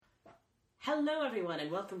Hello, everyone, and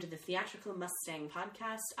welcome to the Theatrical Mustang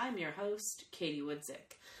Podcast. I'm your host, Katie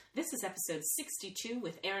Woodzik. This is episode 62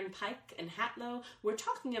 with Aaron Pike and Hatlow. We're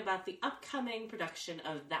talking about the upcoming production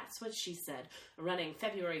of That's What She Said, running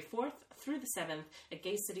February 4th through the 7th at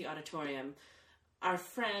Gay City Auditorium. Our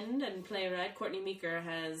friend and playwright, Courtney Meeker,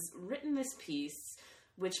 has written this piece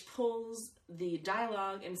which pulls the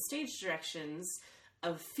dialogue and stage directions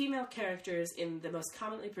of female characters in the most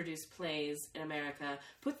commonly produced plays in America,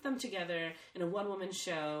 put them together in a one-woman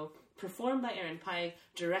show, performed by Aaron Pike,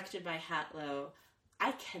 directed by Hatlow.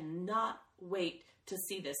 I cannot wait to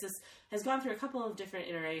see this. This has gone through a couple of different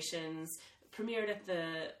iterations, premiered at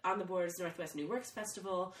the On the Boards Northwest New Works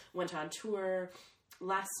Festival, went on tour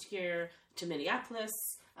last year to Minneapolis,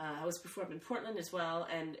 was performed in Portland as well,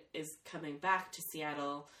 and is coming back to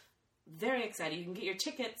Seattle. Very excited. You can get your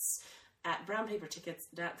tickets at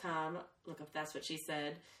brownpapertickets.com. Look up That's What She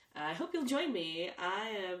Said. I hope you'll join me. I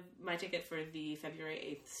have my ticket for the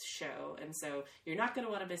February 8th show, and so you're not going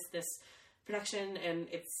to want to miss this production, and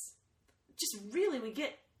it's just really, we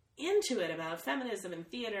get into it about feminism and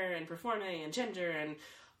theater and performing and gender and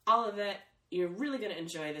all of it. You're really going to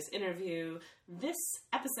enjoy this interview. This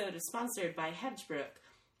episode is sponsored by Hedgebrook.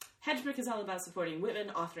 Hedgebrook is all about supporting women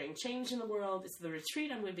authoring change in the world. It's the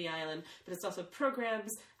retreat on Whidbey Island, but it's also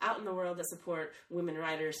programs out in the world that support women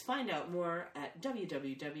writers. Find out more at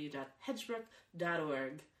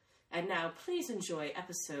www.hedgebrook.org. And now, please enjoy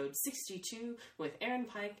episode 62 with Aaron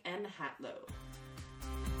Pike and Hatlow.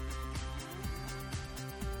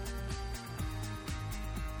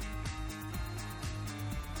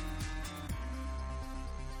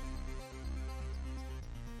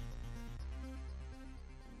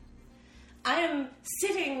 I am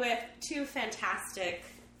sitting with two fantastic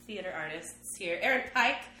theater artists here, Aaron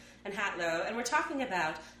Pike and Hatlow, and we're talking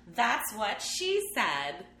about That's What She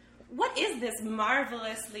Said. What is this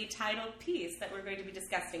marvelously titled piece that we're going to be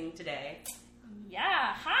discussing today?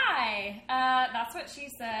 Yeah, hi! That's What She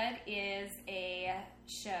Said is a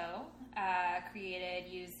show created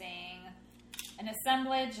using an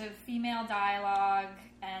assemblage of female dialogue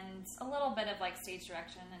and a little bit of stage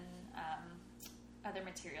direction and other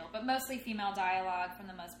material, but mostly female dialogue from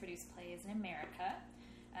the most produced plays in America.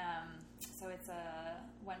 So it's a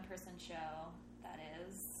one-person show that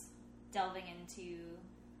is delving into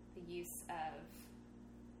the use of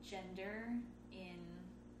gender in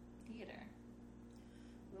theater.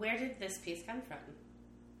 Where did this piece come from?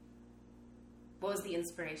 What was the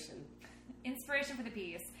inspiration? Inspiration for the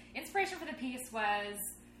piece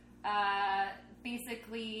was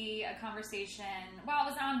basically a conversation. Well,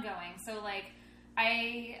 it was ongoing. So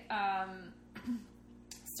I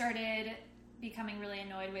started becoming really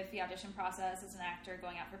annoyed with the audition process as an actor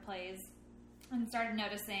going out for plays, and started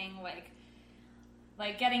noticing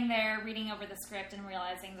getting there, reading over the script and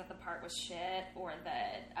realizing that the part was shit, or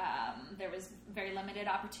that there was very limited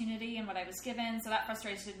opportunity in what I was given. So that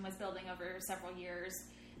frustration was building over several years.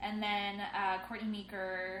 And then Courtney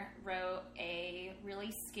Meeker wrote a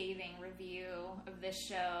really scathing review of this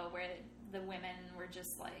show where the women were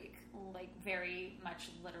just very much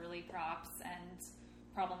literally props and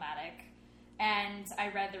problematic. And I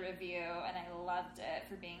read the review and I loved it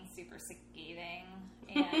for being super scathing.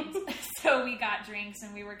 And so we got drinks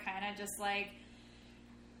and we were kind of just going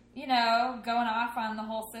off on the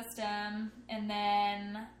whole system. And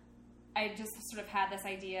then I just sort of had this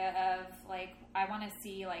idea of I want to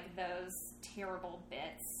see those terrible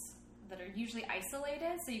bits that are usually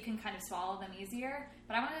isolated, so you can kind of swallow them easier.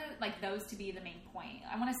 But I want those to be the main point.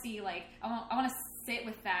 I want to see I want to sit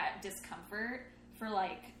with that discomfort for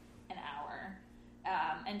an hour,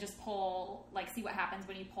 and just pull see what happens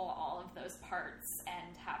when you pull all of those parts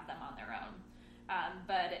and have them on their own.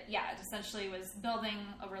 But it essentially was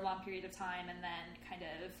building over a long period of time, and then kind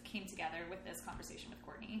of came together with this conversation with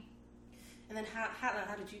Courtney. And then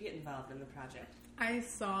how did you get involved in the project? I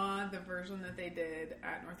saw the version that they did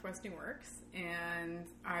at Northwest New Works, and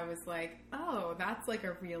I was like, oh, that's a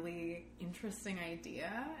really interesting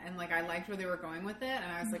idea, and I liked where they were going with it,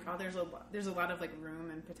 and I was like, oh, there's a lot of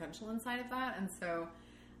room and potential inside of that. And so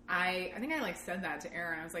I think I said that to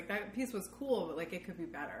Aaron. I was like, that piece was cool, but it could be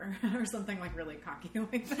better, or something really cocky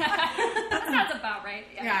like that. That sounds about right.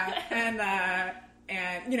 Yeah. And,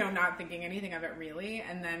 not thinking anything of it really.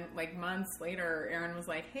 And then, months later, Aaron was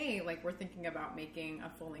like, hey, we're thinking about making a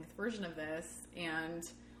full-length version of this, and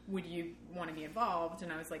would you want to be involved?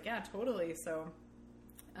 And I was like, yeah, totally. So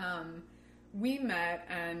we met,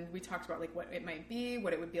 and we talked about, what it might be,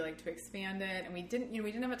 what it would be like to expand it. And we didn't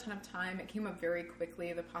have a ton of time. It came up very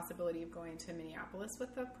quickly, the possibility of going to Minneapolis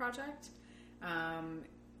with the project.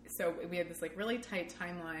 So we had this, really tight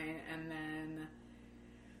timeline, and then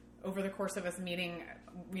over the course of us meeting,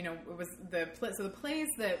 you know, it was the plays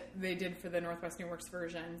that they did for the Northwest New Works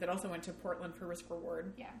version that also went to Portland for Risk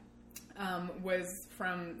Reward. Yeah. Was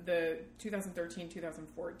from the 2013-2014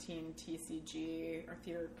 TCG, or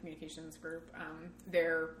Theater Communications Group.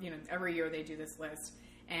 They're, you know, every year they do this list,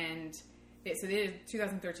 and they did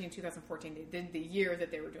 2013-2014. They did the year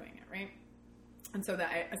that they were doing it, right? And so the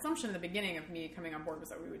assumption in the beginning of me coming on board was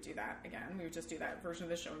that we would do that again. We would just do that version of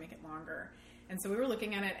the show and make it longer. And so we were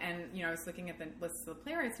looking at it, and, you know, I was looking at the list of the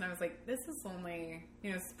playwrights, and I was like, this is only, you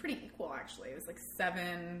know, it's pretty equal, actually. It was like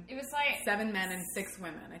seven men and 6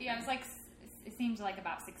 women, I think. Yeah, it was like, it seemed like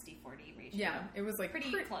about 60-40 ratio. Yeah, it was like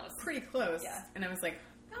pretty close. Yeah. And I was like,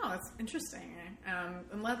 oh, that's interesting.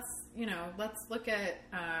 And let's look at,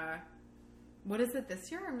 what is it this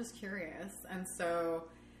year? I'm just curious. And so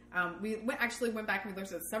we went back and we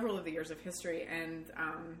looked at several of the years of history, and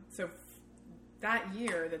so that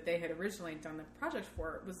year that they had originally done the project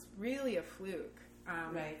for was really a fluke.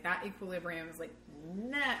 Right. That equilibrium was like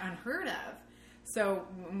unheard of. So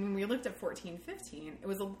when we looked at 14-15, it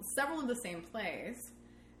was several of the same plays,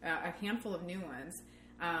 a handful of new ones,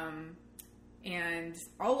 and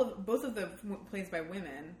both of the plays by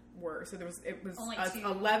women were. So it was only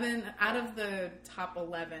 11 out of the top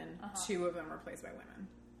 11. 2 of them were plays by women.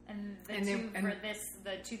 And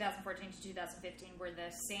the 2014 to 2015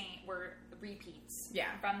 were repeats.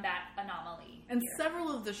 Yeah. From that anomaly. And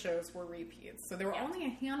several of the shows were repeats. So there were only a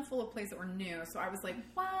handful of plays that were new. So I was like,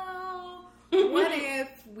 well, what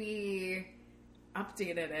if we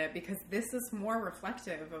updated it? Because this is more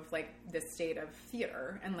reflective of, like, the state of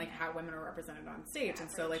theater and, like, how women are represented on stage.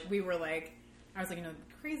 And so, like, I was like, you know,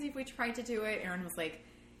 crazy if we tried to do it. Aaron was like,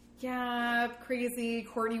 yeah, crazy.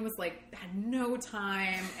 Courtney was like, had no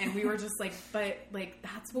time, and we were just like, but like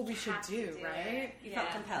that's what we should do, right? You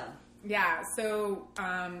felt compelled. Yeah. So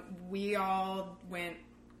we all went.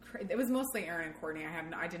 It was mostly Aaron and Courtney.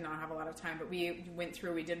 I did not have a lot of time, but we went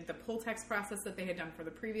through. We did the pull text process that they had done for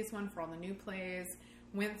the previous one for all the new plays.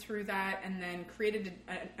 Went through that and then created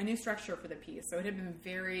a new structure for the piece. So it had been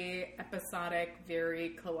very episodic,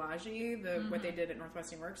 very collage-y, what they did at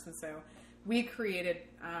Northwest New Works, and so we created,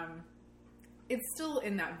 it's still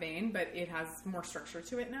in that vein, but it has more structure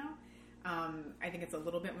to it now. I think it's a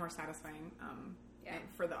little bit more satisfying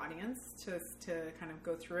for the audience to kind of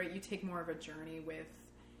go through it. You take more of a journey with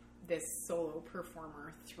this solo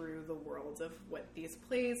performer through the world of what these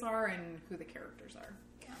plays are and who the characters are.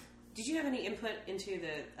 Yeah. Did you have any input into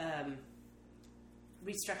the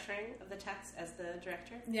restructuring of the text as the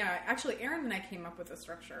director? Yeah, actually, Aaron and I came up with a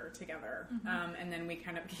structure together, and then we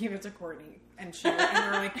kind of gave it to Courtney, and we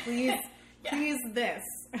were like, please this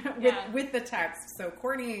with the text. So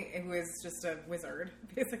Courtney, who is just a wizard,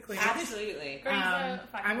 basically. Absolutely.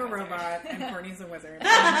 I'm a robot, and Courtney's a wizard.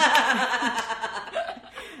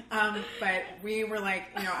 But we were like,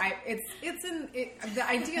 you know, the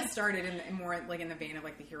idea started in more like in the vein of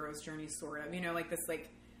like the hero's journey, sort of, you know, like this like.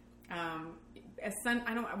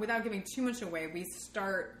 Without giving too much away, we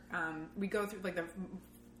go through like the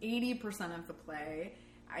 80% of the play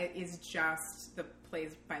is just the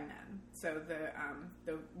plays by men. So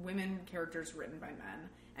the women characters written by men,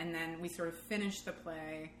 and then we sort of finish the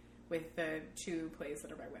play with the 2 plays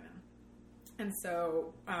that are by women. And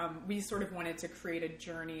so we sort of wanted to create a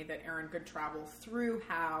journey that Aaron could travel through.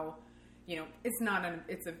 How, you know, it's a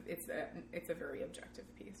very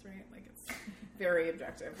objective piece, right? Like it's very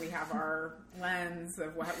objective. We have our lens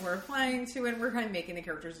of what we're applying to it. We're kind of making the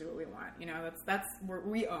characters do what we want. You know,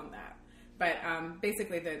 we own that. But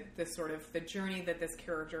basically, the sort of the journey that this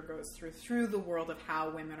character goes through the world of how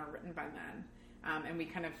women are written by men, and we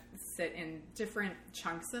kind of sit in different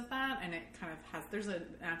chunks of that, and it kind of there's a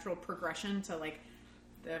natural progression to like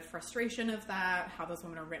the frustration of that, how those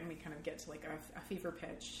women are written. We kind of get to like a fever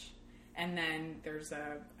pitch. And then there's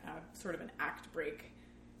a sort of an act break.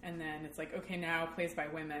 And then it's like, okay, now plays by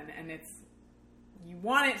women. And you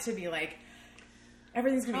want it to be like,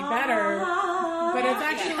 everything's going to be better. But it's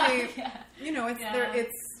actually, you know, you'll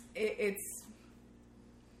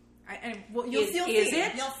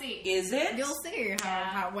see. Is it? You'll see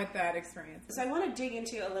what that experience is. So I want to dig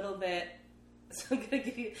into a little bit. So I'm going to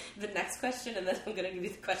give you the next question, and then I'm going to give you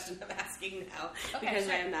the question I'm asking now. Because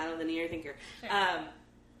I am not a linear thinker. Sure.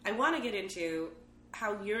 I want to get into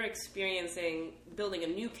how you're experiencing building a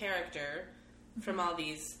new character from all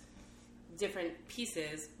these different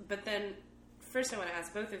pieces. But then, first I want to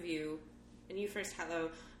ask both of you, and you first, Hello,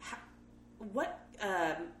 what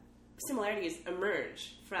similarities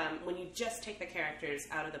emerge from when you just take the characters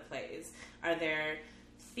out of the plays? Are there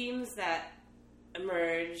themes that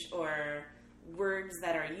emerge, or words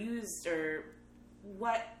that are used, or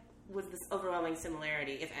what was this overwhelming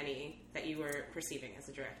similarity, if any, that you were perceiving as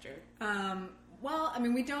a director? Well, I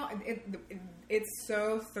mean, we don't. It's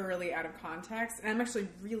so thoroughly out of context, and I'm actually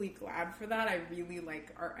really glad for that. I really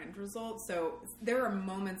like our end result. So there are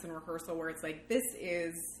moments in rehearsal where it's like, this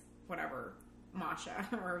is whatever Masha,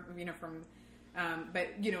 or from, but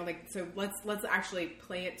like, so let's actually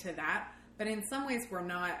play it to that. But in some ways, we're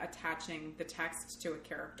not attaching the text to a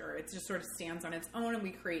character. It just sort of stands on its own, and we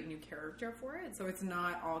create new character for it. So it's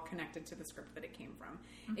not all connected to the script that it came from.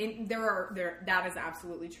 That is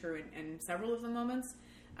absolutely true in several of the moments.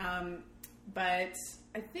 But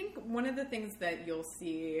I think one of the things that you'll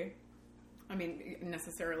see, I mean,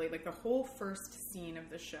 necessarily, like the whole first scene of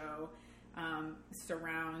the show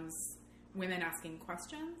surrounds women asking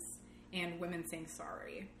questions and women saying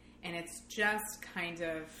sorry. And it's just kind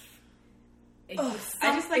of... I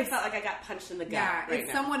just felt like I got punched in the gut. Yeah,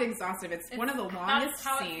 it's somewhat exhaustive. It's one of the longest That's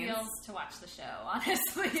how scenes. it feels to watch the show,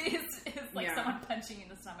 honestly. It's like someone punching you in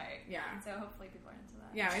the stomach. Yeah. So hopefully people are into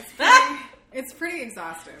that. Yeah, it's pretty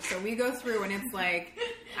exhaustive. So we go through and it's like,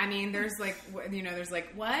 I mean, there's like, there's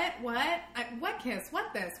like, what kiss,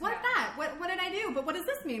 what this, what that, what did I do? But what does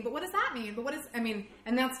this mean? But what does that mean? But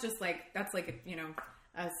and that's just like,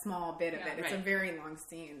 a small bit of it. It's a very long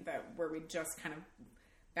scene where we just kind of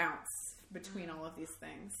bounce between all of these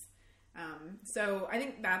things. So I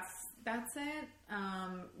think that's it.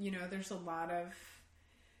 There's a lot of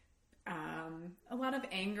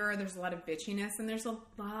anger. There's a lot of bitchiness, and there's a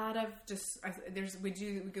lot of just. We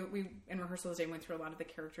in rehearsal today went through a lot of the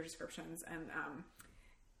character descriptions, and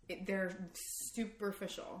they're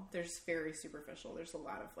superficial. There's very superficial. There's a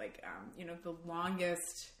lot of the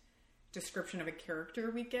longest description of a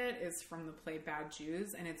character we get is from the play Bad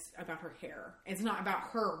Jews, and it's about her hair. It's not about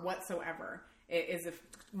her whatsoever. It is a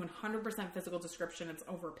 100% physical description. It's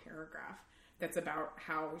over a paragraph that's about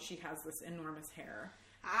how she has this enormous hair.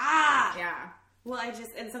 Yeah. Well,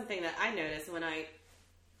 and something that I noticed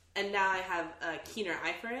and now I have a keener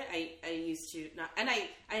eye for it. I used to not, and I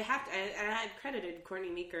had credited Courtney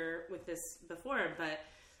Meeker with this before, but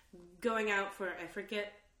going out for, I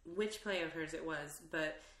forget which play of hers it was,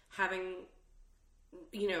 but having,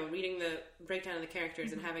 reading the breakdown of the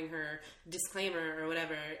characters and having her disclaimer or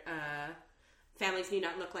whatever, families need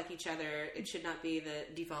not look like each other. It should not be the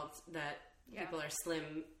default that people are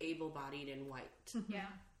slim, able-bodied, and white. Yeah.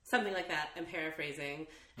 Something like that, I'm paraphrasing.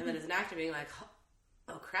 And then as an actor being like,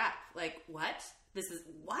 oh crap, like what? This is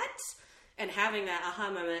what? And having that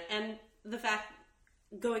aha moment. And the fact,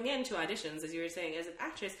 going into auditions, as you were saying, as an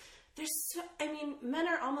actress, men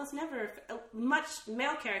are almost never,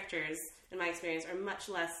 male characters, in my experience, are much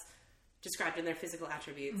less described in their physical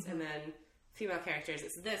attributes. And then female characters,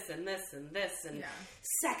 it's this and this and this and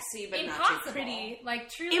sexy, but impossible. Not too pretty. Like,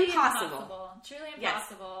 truly impossible. Truly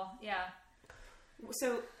impossible. Yes. Yeah.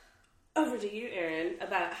 So, over to you, Erin,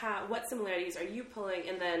 about what similarities are you pulling,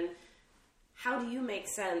 and then how do you make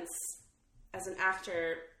sense as an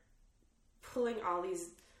actor pulling all these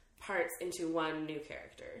parts into one new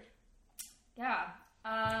character? Yeah.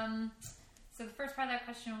 So the first part of that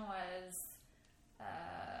question was,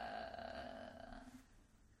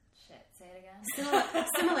 say it again.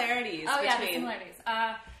 Similarities. Oh yeah, the similarities.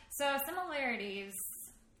 So similarities,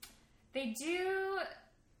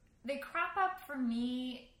 they crop up for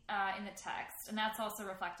me in the text, and that's also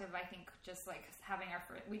reflective, I think, just like having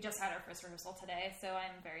we just had our first rehearsal today, so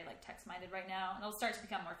I'm very text-minded right now, and it'll start to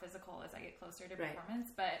become more physical as I get closer to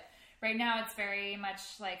performance, but right now it's very much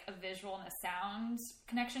like a visual and a sound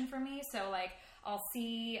connection for me, so I'll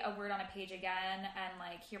see a word on a page again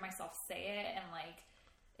and hear myself say it, and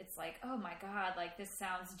it's oh my god, this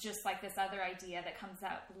sounds just like this other idea that comes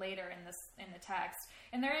out later in the text.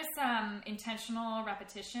 And there is some intentional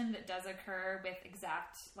repetition that does occur with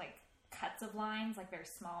exact cuts of lines, very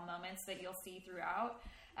small moments that you'll see throughout,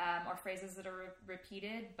 or phrases that are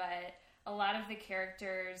repeated. But a lot of the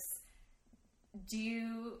characters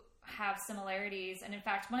do have similarities. And in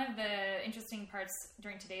fact, one of the interesting parts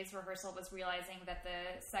during today's rehearsal was realizing that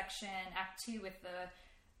the section, Act 2, with the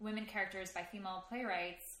women characters by female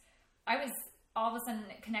playwrights, I was all of a sudden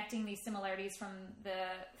connecting these similarities from the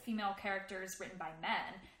female characters written by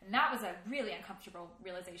men. And that was a really uncomfortable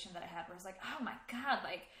realization that I had, where I was oh my god,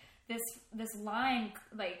 this line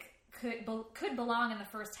could belong in the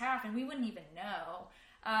first half and we wouldn't even know.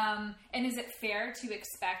 And is it fair to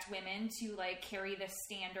expect women to carry this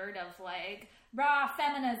standard of raw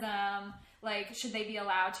feminism? Should they be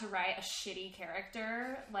allowed to write a shitty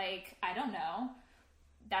character? I don't know.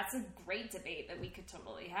 That's a great debate that we could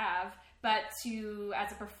totally have. But to,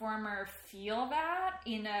 as a performer, feel that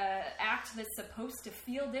in an act that's supposed to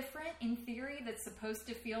feel different, in theory, that's supposed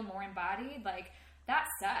to feel more embodied, that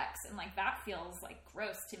sucks, and like that feels like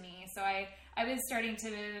gross to me. So I was starting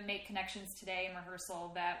to make connections today in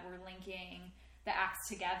rehearsal that were linking the acts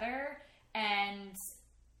together, and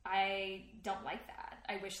I don't like that.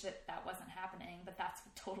 I wish that wasn't happening, but that's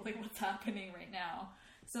totally what's happening right now.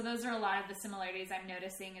 So those are a lot of the similarities I'm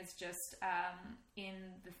noticing, is just in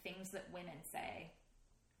the things that women say,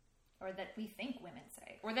 or that we think women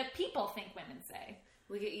say, or that people think women say.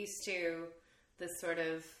 We get used to this sort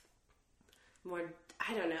of more,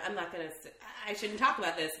 I don't know, I shouldn't talk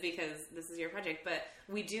about this because this is your project, but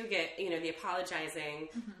we do get, the apologizing,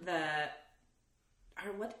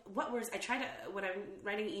 what words, when I'm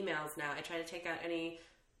writing emails now, I try to take out any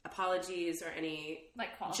apologies or any,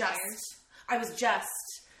 like, qualifiers. I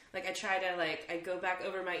try to, I go back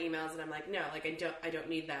over my emails and I'm like, no, I don't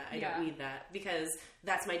need that. I don't need that, because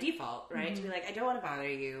that's my default, right? To be like, I don't want to bother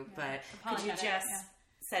you, but could you just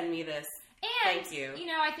send me this? And, thank you.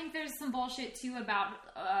 I think there's some bullshit, too, about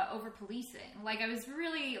over-policing. I was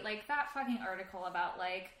really, that fucking article about,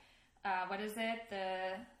 what is it?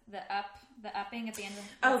 The upping at the end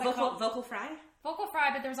of... Vocal fry? Vocal fry,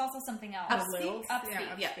 but there's also something else. Upspeak?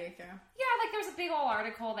 Upspeak. Yeah. There's a big old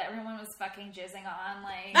article that everyone was fucking jizzing on,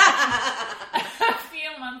 a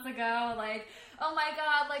few months ago, oh my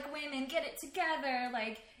god, women, get it together,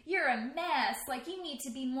 you're a mess, you need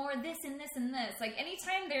to be more this and this and this.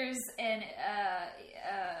 Anytime there's an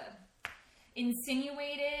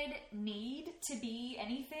insinuated need to be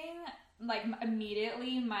anything,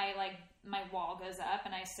 immediately my wall goes up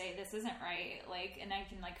and I say, this isn't right, and I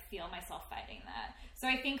can, feel myself fighting that. So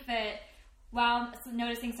I think that while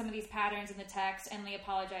noticing some of these patterns in the text and the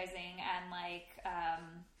apologizing and,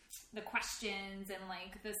 the questions and,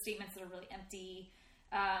 the statements that are really empty,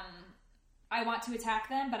 I want to attack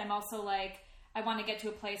them, but I'm also, I want to get to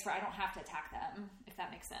a place where I don't have to attack them, if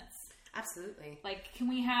that makes sense. Absolutely. Can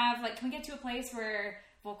we get to a place where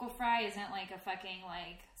vocal fry isn't, a fucking,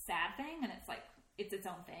 sad thing, and it's, it's its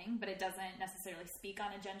own thing, but it doesn't necessarily speak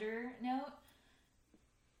on a gender note?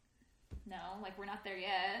 No, we're not there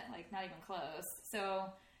yet, not even close. So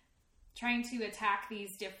trying to attack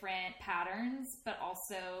these different patterns, but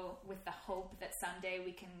also with the hope that someday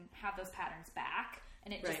we can have those patterns back,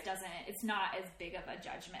 and it just doesn't, it's not as big of a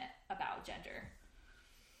judgment about gender.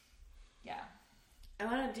 Yeah. I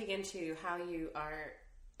want to dig into how you are,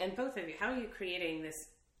 and both of you, how are you creating this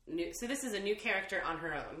new, so this is a new character on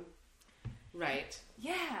her own, right?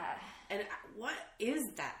 Yeah. And what is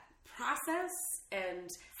that process, and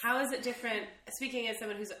how is it different, speaking as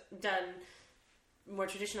someone who's done more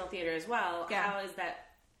traditional theater as well, how is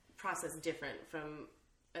that process different from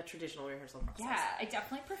a traditional rehearsal process? Yeah, I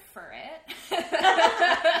definitely prefer it.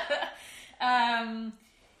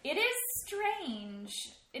 It is strange.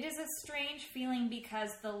 It is a strange feeling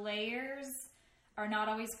because the layers are not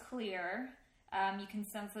always clear. You can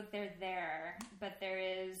sense that they're there, but there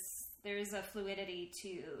is a fluidity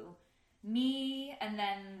to me and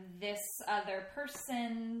then this other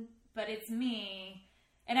person, but it's me.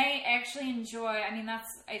 And I actually enjoy,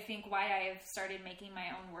 that's, I think, why I've started making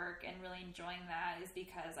my own work and really enjoying that, is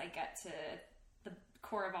because I get to the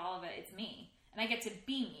core of all of it, it's me. And I get to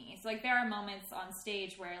be me. So, there are moments on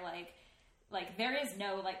stage where, there is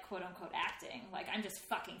no, quote-unquote acting. I'm just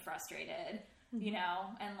fucking frustrated, and,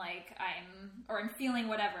 I'm feeling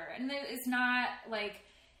whatever. And it's not,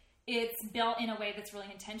 it's built in a way that's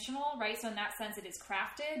really intentional, right? So in that sense, it is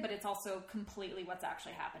crafted, but it's also completely what's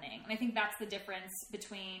actually happening. And I think that's the difference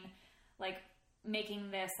between,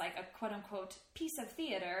 making this, a quote-unquote piece of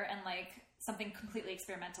theater and, something completely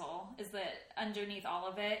experimental, is that underneath all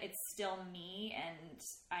of it, it's still me, and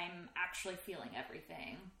I'm actually feeling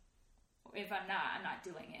everything. If I'm not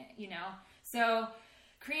doing it, So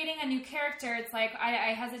creating a new character, it's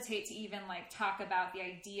I hesitate to even talk about the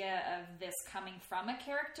idea of this coming from a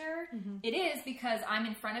character. Mm-hmm. It is because I'm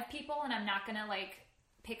in front of people and I'm not gonna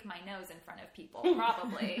pick my nose in front of people,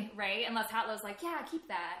 probably, right? Unless Hatlow's yeah, keep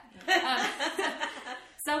that.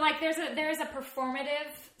 So there's a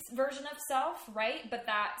performative version of self, right? But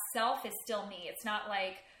that self is still me. It's not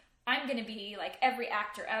I'm gonna be every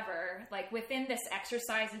actor ever. Within this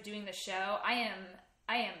exercise of doing the show, I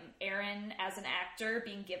am Erin as an actor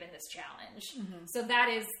being given this challenge. Mm-hmm. So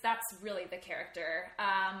that's really the character.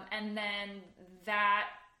 And then that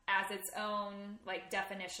as its own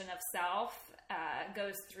definition of self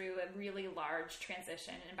goes through a really large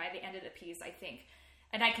transition. And by the end of the piece, I think,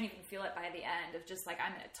 and I can even feel it by the end of just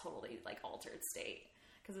I'm in a totally altered state,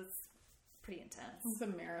 because it's pretty intense. It's a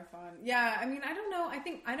marathon. Yeah, I don't know.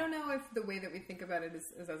 I don't know if the way that we think about it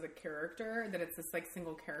is as a character, that it's this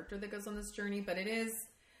single character that goes on this journey, but it is.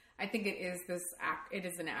 I think it is this. It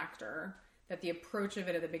is an actor that the approach of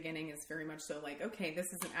it at the beginning is very much so like, okay,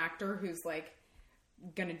 this is an actor who's like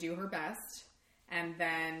gonna do her best, and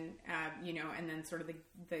then and then sort of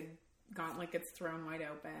the gauntlet gets thrown wide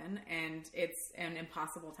open, and it's an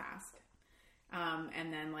impossible task.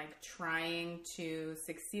 And then like trying to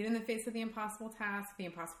succeed in the face of the impossible task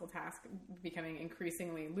becoming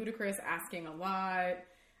increasingly ludicrous, asking a lot,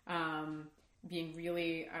 being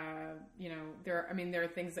really, there are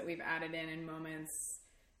things that we've added in moments,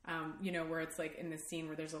 where it's like in the scene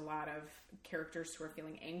where there's a lot of characters who are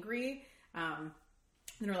feeling angry,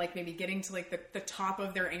 they're like maybe getting to like the top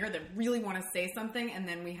of their anger, that really want to say something, and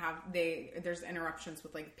then there's interruptions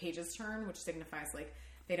with like pages turn, which signifies like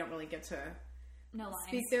they don't really get to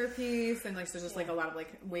speak their piece, and like so just like a lot of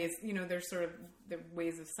like ways, there's sort of the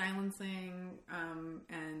ways of silencing,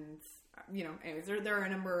 and anyways, there are a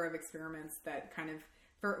number of experiments that kind of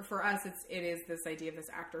for us it is this idea of this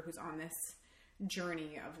actor who's on this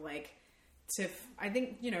journey of like to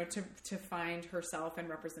find herself and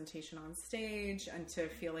representation on stage, and to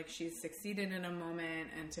feel like she's succeeded in a moment,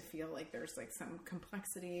 and to feel like there's like some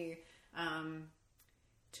complexity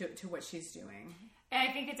to what she's doing. And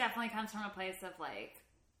I think it definitely comes from a place of like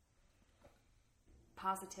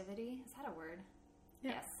positivity. Is that a word?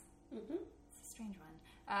 Yeah. Yes. Mm-hmm. It's a strange one.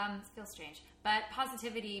 It feels strange, but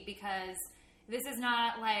positivity, because this is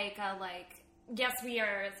not like yes, we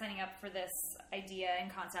are signing up for this idea and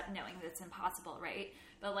concept knowing that it's impossible, right?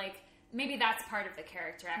 But like maybe that's part of the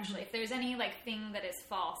character actually. Mm-hmm. If there's any like thing that is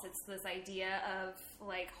false, it's this idea of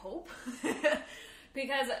like hope.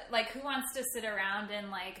 Because like who wants to sit around and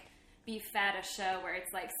like be fed a show where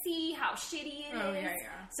it's like, see how shitty it is. Oh, yeah.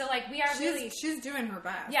 So like she's doing her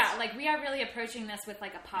best. Yeah, like we are really approaching this with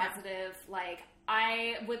like a positive, like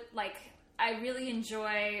I really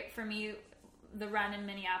enjoy, for me, the run in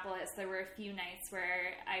Minneapolis. There were a few nights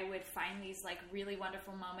where I would find these like really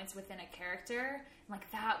wonderful moments within a character. Like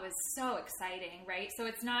that was so exciting, right? So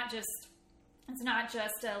it's not just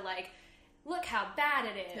a like, look how bad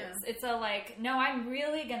it is. Yeah. It's a like, no, I'm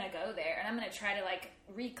really gonna go there, and I'm gonna try to like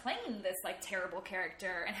reclaim this like terrible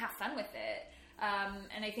character and have fun with it.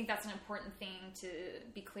 And I think that's an important thing to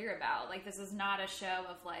be clear about. Like, this is not a show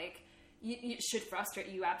of like, it should frustrate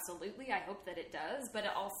you, absolutely. I hope that it does, but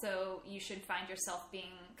also you should find yourself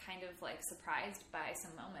being kind of like surprised by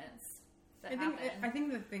some moments that happen. I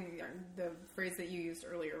think the phrase that you used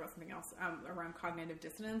earlier about something else around cognitive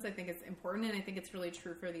dissonance, I think it's important, and I think it's really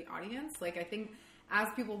true for the audience. Like, I think as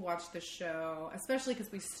people watch the show, especially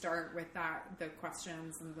because we start with the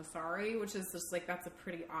questions and the sorry, which is just like, that's a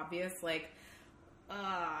pretty obvious, like,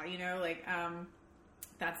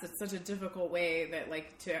 that's such a difficult way that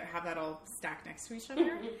like to have that all stacked next to each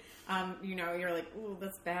other. You're like, ooh,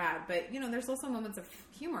 that's bad. But there's also moments of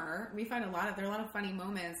humor. We find there are a lot of funny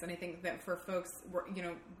moments, and I think that for folks, we're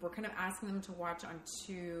kind of asking them to watch on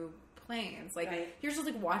two planes. Like, you're just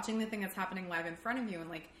like watching the thing that's happening live in front of you, and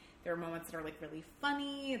like there are moments that are like really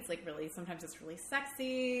funny. It's like sometimes it's really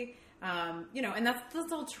sexy. And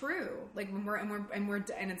that's all true. Like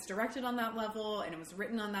and it's directed on that level, and it was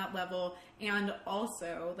written on that level, and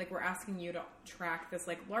also like we're asking you to track this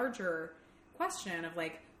like larger question of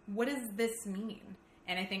like, what does this mean?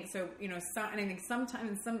 And I think so. And I think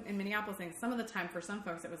sometimes in Minneapolis, I think some of the time for some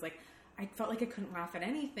folks it was like, I felt like I couldn't laugh at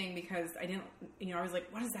anything because I didn't. I was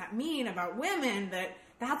like, what does that mean about women?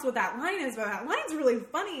 That's what that line is. But that line's really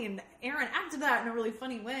funny, and Aaron acted that in a really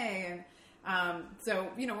funny way, and. So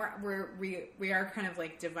we are kind of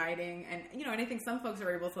like dividing, and and I think some folks are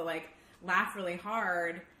able to like laugh really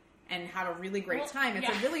hard and have a really great time. It's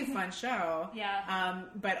a really fun show. Yeah.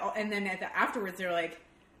 And then afterwards they're like,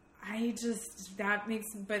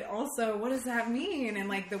 but also what does that mean? And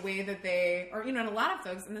like the way that and a lot of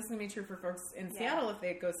folks, and this is gonna be true for folks in Seattle if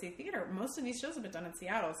they go see theater, most of these shows have been done in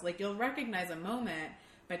Seattle. So like you'll recognize a moment,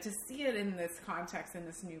 but to see it in this context, in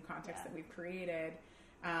this new context that we've created,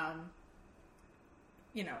 I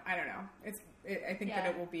don't know. I think that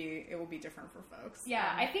it will be different for folks.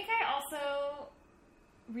 Yeah, I think I also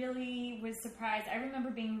really was surprised. I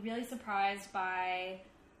remember being really surprised by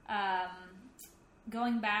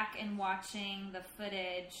going back and watching the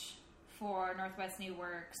footage for Northwest New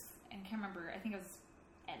Works. And I can't remember. I think I was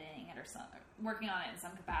editing it or something, working on it in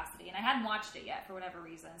some capacity, and I hadn't watched it yet for whatever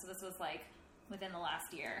reason. So this was like within the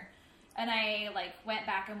last year. And I like went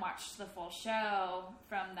back and watched the full show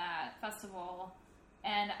from that festival.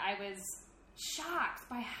 And I was shocked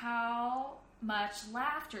by how much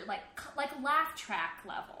laughter, like laugh track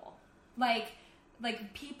level, like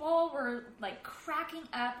people were like cracking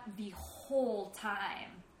up the whole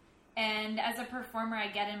time. And as a performer, I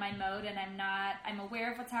get in my mode, and I'm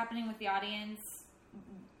aware of what's happening with the audience.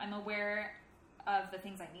 I'm aware of the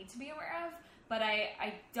things I need to be aware of, but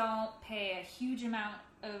I don't pay a huge amount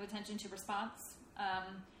of attention to response.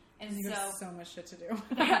 And you so have so much shit to do.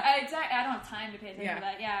 I don't have time to pay attention to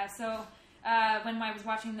that. Yeah. So when I was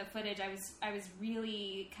watching the footage, I was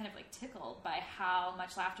really kind of like tickled by how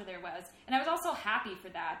much laughter there was, and I was also happy for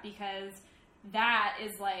that because that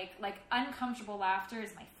is like uncomfortable laughter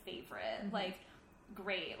is my favorite. Mm-hmm. Like,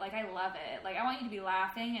 great. Like, I love it. Like, I want you to be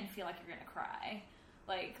laughing and feel like you're gonna cry.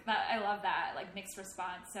 Like that. I love that. Like, mixed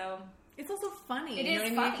response. So. It's also funny. It you know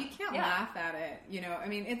is what I mean? funny. If you can't laugh at it, you know, I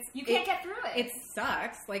mean, you can't get through it. It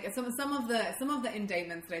sucks. Like some of the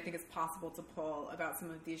indictments that I think is possible to pull about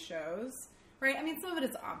some of these shows, right? I mean, some of it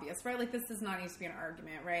is obvious, right? Like this does not need to be an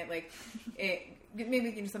argument, right? Like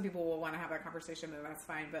maybe some people will want to have that conversation, but that's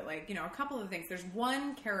fine. But like, you know, a couple of things. There's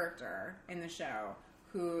one character in the show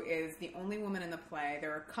who is the only woman in the play.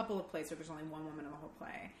 There are a couple of plays where there's only one woman in the whole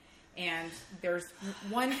play. And there's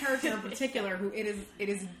one character in particular who it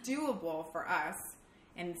is doable for us,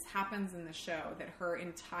 and this happens in the show, that her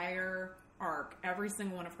entire arc, every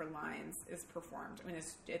single one of her lines is performed. I mean,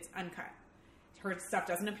 it's uncut. Her stuff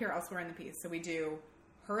doesn't appear elsewhere in the piece. So we do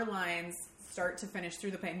her lines start to finish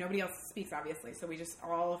through the play. Nobody else speaks, obviously. So we just,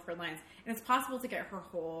 all of her lines. And it's possible to get her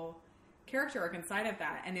whole character arc inside of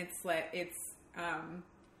that. And it's like,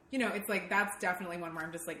 you know, it's like, that's definitely one where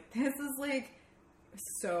I'm just like, this is like,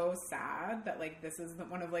 so sad that like this is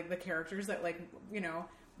one of like the characters that like you know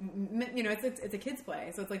it's a kids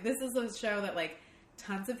play, so it's like this is a show that like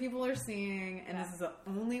tons of people are seeing, and this is the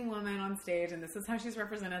only woman on stage, and this is how she's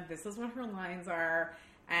represented, this is what her lines are,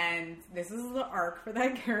 and this is the arc for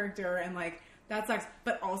that character, and like that sucks.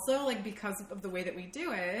 But also like because of the way that we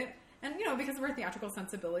do it, and you know, because of our theatrical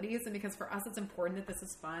sensibilities, and because for us it's important that this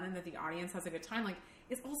is fun and that the audience has a good time, like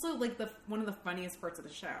it's also like one of the funniest parts of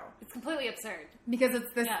the show. It's completely absurd because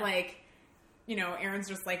it's this like, you know, Erin's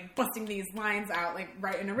just like busting these lines out like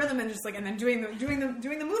right in a rhythm, and just like, and then doing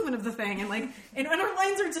the movement of the thing, and like and her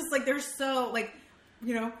lines are just like, they're so like,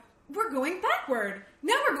 you know, we're going backward,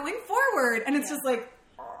 now we're going forward, and it's just like,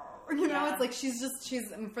 you know, it's like she's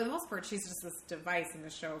for the most part she's just this device in the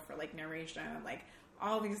show for like narration and like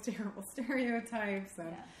all these terrible stereotypes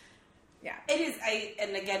and. Yeah, it is. I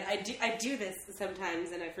do this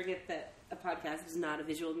sometimes, and I forget that a podcast is not a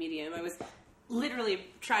visual medium. I was literally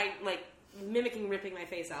trying, like, mimicking ripping my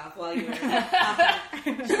face off while you were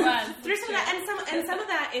talking through some of that, and some of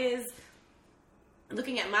that is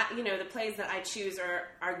looking at my, you know, the plays that I choose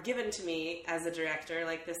are given to me as a director.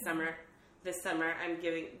 Like this summer, I've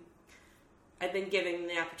been given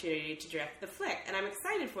the opportunity to direct the flick, and I'm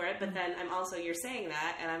excited for it. But then I'm also, you're saying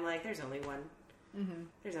that, and I'm like, there's only one. Mm-hmm.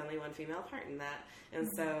 There's only one female part in that, and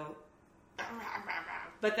so.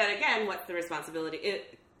 But then again, what's the responsibility?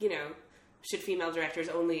 You know, should female directors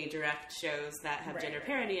only direct shows that have gender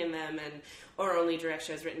parity in them, or only direct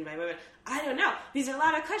shows written by women? I don't know. These are a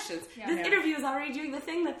lot of questions. This interview is already doing the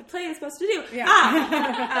thing that the play is supposed to do.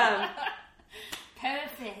 Yeah.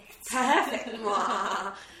 Perfect.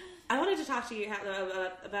 I wanted to talk to you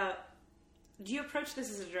about. Do you approach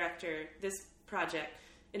this as a director, this project,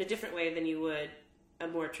 in a different way than you would a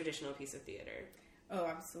more traditional piece of theater? Oh,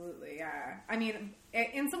 absolutely, yeah. I mean,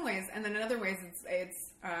 in some ways, and then in other ways, it's.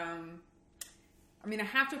 I mean, I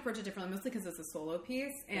have to approach it differently, mostly because it's a solo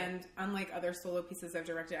piece, and unlike other solo pieces I've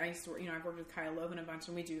directed, I used to, you know, I've worked with Kaya Loven a bunch,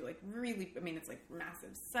 and we do like really, I mean, it's like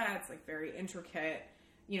massive sets, like very intricate,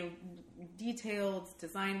 you know, detailed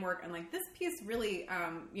design work, and like this piece really,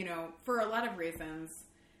 you know, for a lot of reasons,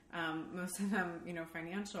 most of them, you know,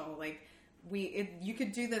 financial, like. You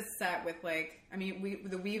could do this set with like, I mean,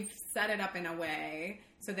 we've set it up in a way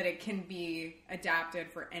so that it can be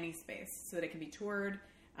adapted for any space, so that it can be toured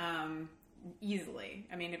easily.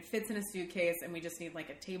 I mean, it fits in a suitcase, and we just need like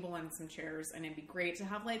a table and some chairs, and it'd be great to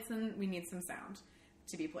have lights, and we need some sound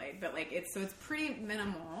to be played. But like it's pretty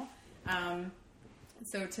minimal.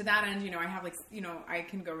 So to that end, you know, I have like, you know, I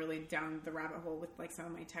can go really down the rabbit hole with like some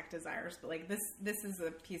of my tech desires, but like this is a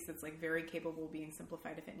piece that's like very capable of being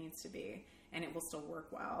simplified if it needs to be, and it will still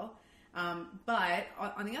work well. But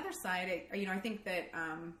on the other side, I think that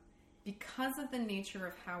because of the nature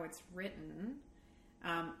of how it's written,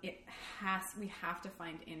 we have to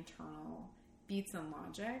find internal beats and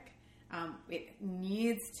logic. It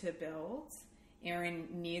needs to build. Erin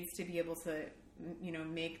needs to be able to, you know,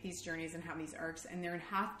 make these journeys and have these arcs, and there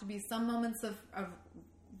have to be some moments of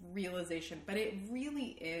realization, but it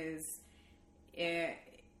really is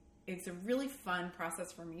it's a really fun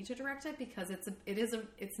process for me to direct it, because it's a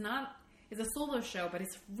solo show, but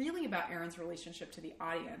it's really about Erin's relationship to the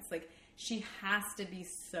audience. Like, she has to be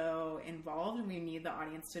so involved, and we need the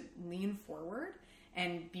audience to lean forward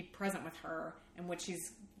and be present with her and what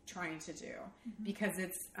she's trying to do, because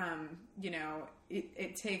it's,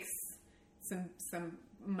 it takes some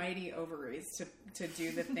mighty ovaries to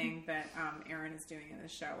do the thing that Erin is doing in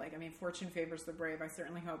this show. Like, I mean, fortune favors the brave, I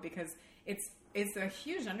certainly hope, because it's a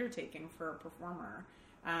huge undertaking for a performer.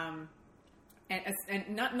 And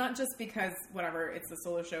not just because, whatever, it's a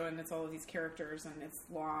solo show and it's all of these characters and it's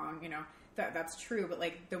long, that's true, but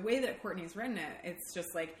like the way that Courtney's written it, it's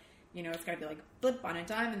just like, it's got to be like blip on a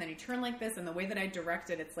dime and then you turn like this, and the way that I direct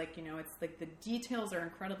it, it's like, it's like the details are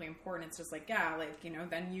incredibly important. It's just like, yeah, like,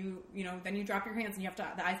 then you drop your hands and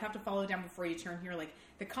the eyes have to follow down before you turn here. Like,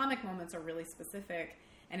 the comic moments are really specific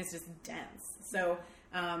and it's just dense. So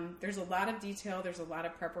there's a lot of detail, there's a lot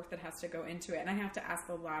of prep work that has to go into it, and I have to ask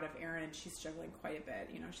a lot of Erin, and she's juggling quite a bit.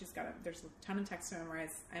 There's a ton of text to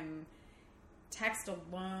memorize. Text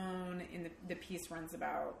alone in the piece runs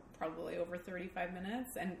about probably over 35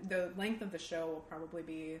 minutes, and the length of the show will probably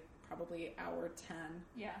be hour 10,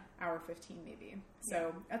 hour 15 maybe.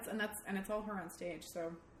 So it's all her on stage,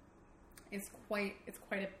 so it's quite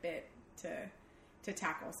a bit to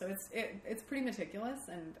tackle. So it's pretty meticulous,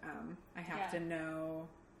 and I have to know.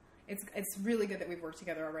 It's really good that we've worked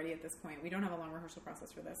together already at this point. We don't have a long rehearsal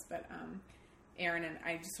process for this, but Erin and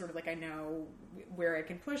I just sort of like, I know where I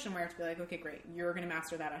can push and where I have to be like, okay, great, you're going to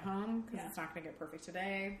master that at home because it's not going to get perfect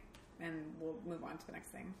today, and we'll move on to the next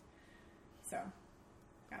thing. So,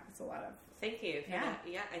 yeah, it's a lot of... Thank you for that.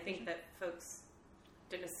 Yeah, I think that folks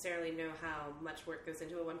don't necessarily know how much work goes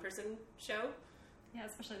into a one-person show. Yeah,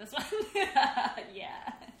 especially this one.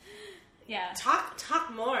 Yeah. Talk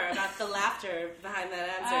more about the laughter behind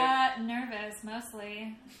that answer. Nervous,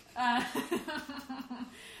 mostly.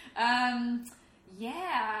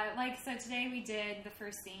 So today we did the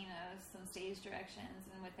first scene of some stage directions,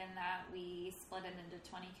 and within that we split it into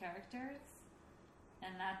 20 characters,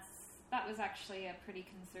 and that was actually a pretty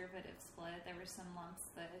conservative split. There were some lumps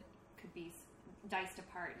that could be diced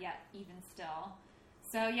apart, yet even still.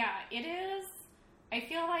 So yeah, it is. I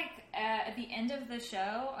feel like at the end of the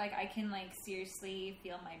show, like I can like seriously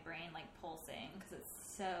feel my brain like pulsing because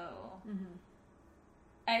it's so. Mm-hmm.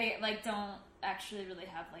 I like don't actually really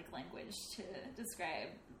have like language to describe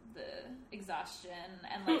the exhaustion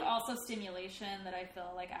and like also stimulation that I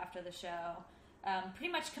feel like after the show.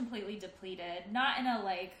 Pretty much completely depleted, not in a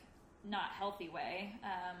like not healthy way.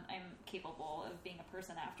 I'm capable of being a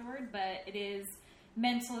person afterward, but it is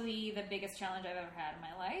mentally the biggest challenge I've ever had in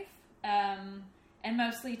my life. And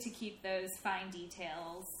mostly to keep those fine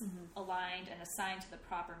details aligned and assigned to the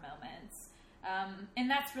proper moments. And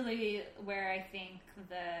that's really where I think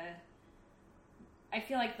I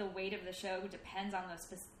feel like the weight of the show depends on those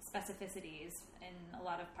specificities in a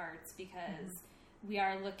lot of parts, because we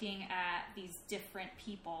are looking at these different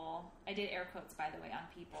people. I did air quotes, by the way, on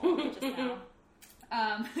people just now.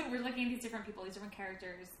 We're looking at these different people, these different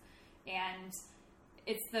characters, and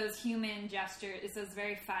it's those human gestures, it's those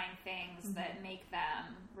very fine things that make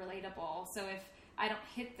them relatable. So if I don't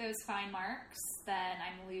hit those fine marks, then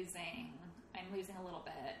I'm losing a little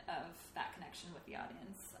bit of that connection with the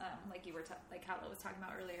audience, like you were like Hatlo was talking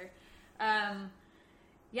about earlier.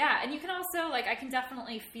 And you can also like I can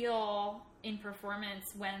definitely feel in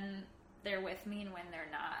performance when they're with me and when they're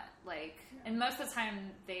not. Like, and most of the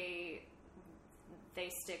time they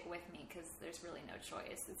stick with me because there's really no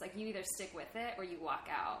choice. It's like you either stick with it or you walk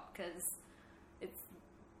out because it's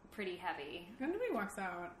pretty heavy. Nobody walks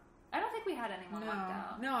out. I don't think we had anyone walked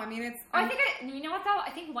out. No, I mean it's. You know what though?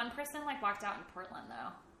 I think one person like walked out in Portland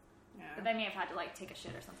though. Yeah. But they may have had to like take a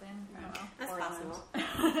shit or something. I don't know. That's possible.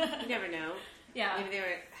 You never know. Yeah. Maybe they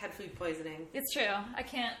had food poisoning. It's true. I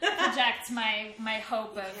can't project my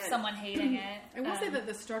hope of someone hating it. I will say that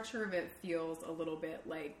the structure of it feels a little bit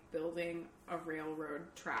like building a railroad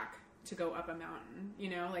track to go up a mountain.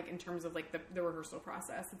 Like in terms of like the rehearsal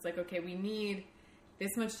process. It's like, okay, we need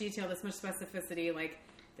this much detail, this much specificity, like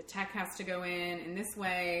the tech has to go in this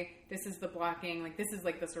way, this is the blocking, like this is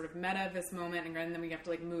like the sort of meta of this moment, and then we have to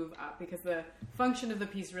like move up because the function of the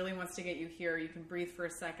piece really wants to get you here. You can breathe for a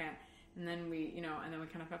second, and then we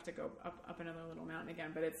kind of have to go up another little mountain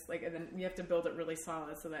again. But it's like, and then we have to build it really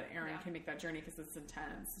solid so that Erin can make that journey because it's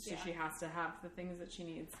intense. So she has to have the things that she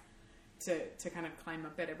needs to kind of climb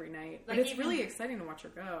up it every night. But it's really exciting to watch her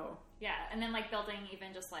go. Yeah, and then like building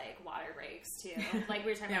even just like water breaks too. Like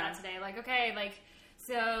we were talking about today. Like, okay, like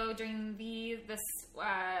so during this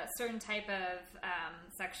certain type of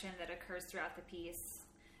section that occurs throughout the piece,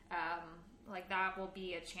 like that will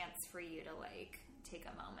be a chance for you to like take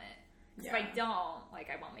a moment. If I don't, like,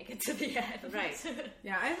 I won't make it to the end. Right.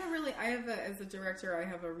 Yeah, as a director, I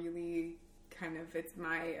have a really kind of, it's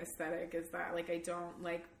my aesthetic is that, like, I don't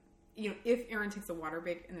like if Erin takes a water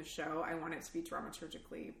break in the show, I want it to be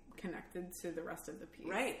dramaturgically connected to the rest of the piece.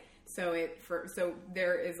 Right. So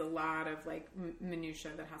there is a lot of like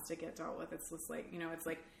minutia that has to get dealt with. It's just like, it's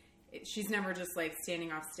like she's never just like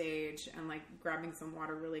standing off stage and like grabbing some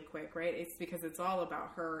water really quick, right? It's because it's all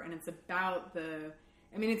about her, and it's about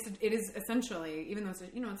it is essentially, even though it's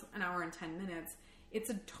an hour and 10 minutes, it's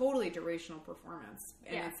a totally durational performance,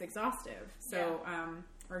 and it's exhaustive. So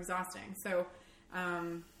or exhausting. So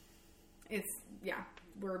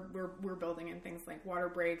we're building in things like water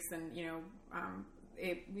breaks and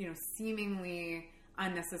seemingly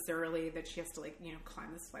unnecessarily that she has to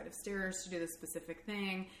climb this flight of stairs to do this specific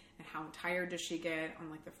thing, and how tired does she get on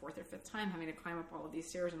like the 4th or 5th time having to climb up all of these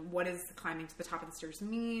stairs, and what does climbing to the top of the stairs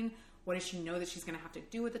mean? What does she know that she's going to have to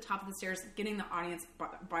do at the top of the stairs? Getting the audience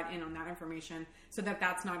bought in on that information, so that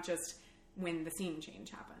that's not just when the scene change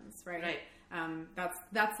happens, right? Right.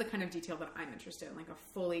 That's the kind of detail that I'm interested in, like a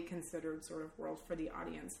fully considered sort of world for the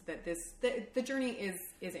audience. That the journey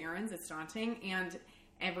is Erin's, it's daunting, and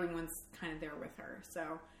everyone's kind of there with her.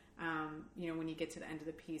 So, when you get to the end of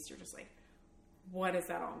the piece, you're just like, what does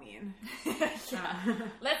that all mean?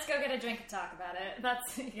 Let's go get a drink and talk about it.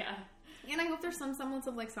 And I hope there's some semblance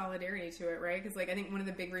of like solidarity to it, right? Because like I think one of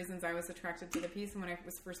the big reasons I was attracted to the piece, and when I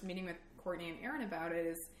was first meeting with Courtney and Erin about it,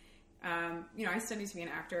 is I studied to be an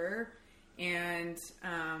actor, and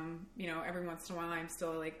every once in a while I'm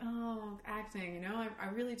still like, oh, acting, I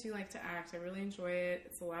really do like to act. I really enjoy it.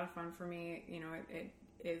 It's a lot of fun for me. It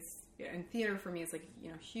is, and theater for me is like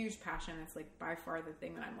huge passion. It's like by far the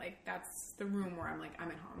thing that I'm like, that's the room where I'm like, I'm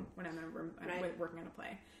at home when I'm in a room working on a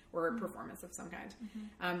play or a performance of some kind.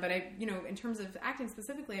 Mm-hmm. But I, in terms of acting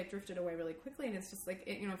specifically, I've drifted away really quickly, and it's just like,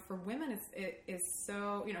 for women, it is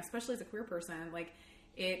so, especially as a queer person, like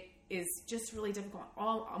it is just really difficult.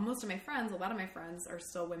 Most of my friends, a lot of my friends are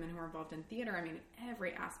still women who are involved in theater. I mean,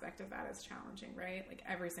 every aspect of that is challenging, right? Like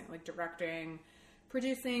every single, like directing,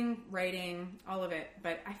 producing, writing, all of it.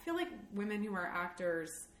 But I feel like women who are actors,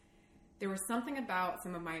 there was something about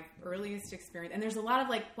some of my earliest experience, and there's a lot of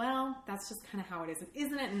like, well, that's just kind of how it is.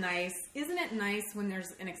 Isn't it nice? Isn't it nice when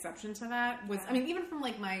there's an exception to that? Even from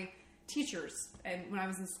like my teachers, and when I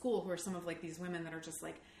was in school, who are some of like these women that are just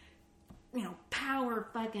like, power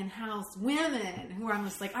fucking house women, who I'm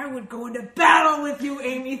just like, I would go into battle with you,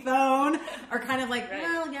 Amy Thone, are kind of like, right.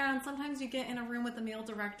 Well, yeah, and sometimes you get in a room with a male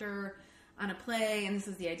director on a play, and this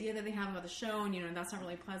is the idea that they have about the show, and that's not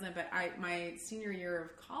really pleasant. But my senior year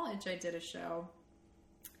of college, I did a show,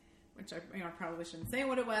 which I probably shouldn't say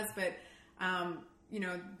what it was, but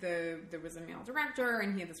there was a male director,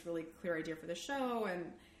 and he had this really clear idea for the show, and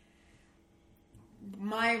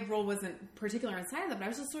my role wasn't particular inside of that, but I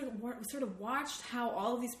was just sort of watched how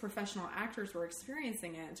all of these professional actors were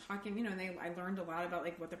experiencing it and talking, I learned a lot about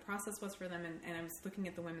like what the process was for them, and I was looking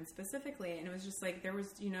at the women specifically, and it was just like, there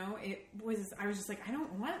was, I was just like, I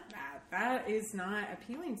don't want that. That is not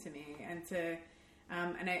appealing to me. And to,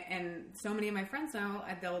 and so many of my friends now,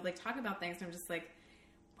 they'll like talk about things, and I'm just like,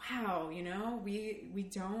 wow, we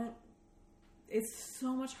don't, it's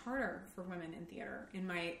so much harder for women in theater, in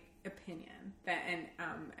my opinion, that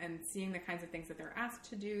and seeing the kinds of things that they're asked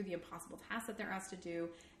to do, the impossible tasks that they're asked to do,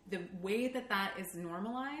 the way that is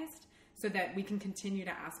normalized, so that we can continue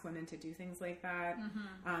to ask women to do things like that,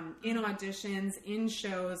 in auditions, in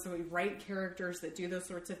shows. So we write characters that do those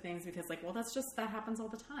sorts of things, because like, well, that happens all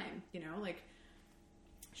the time, like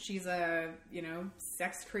she's a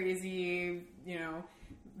sex crazy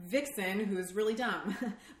vixen who's really dumb,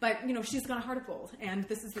 but she's got a heart of gold, and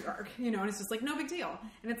this is the arc, and it's just like no big deal,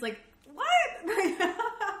 and it's like, what?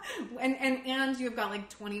 and you've got like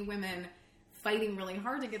 20 women fighting really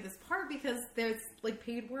hard to get this part, because there's like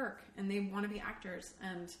paid work, and they want to be actors,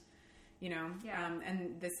 and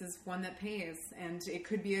and this is one that pays, and it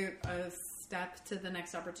could be a step to the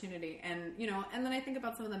next opportunity, and and then I think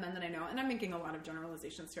about some of the men that I know, and I'm making a lot of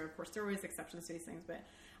generalizations here, of course there are always exceptions to these things, but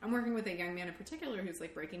I'm working with a young man in particular who's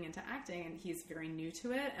like breaking into acting, and he's very new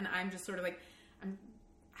to it, and I'm just sort of like,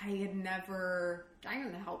 I didn't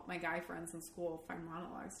help my guy friends in school find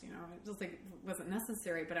monologues, it just like wasn't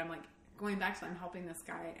necessary, but I'm like going back to, I'm helping this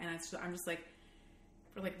guy, and I'm just like,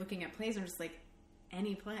 for like looking at plays, I'm just like,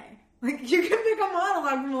 any play, like you can pick a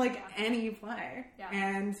monologue from like any play,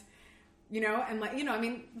 and and like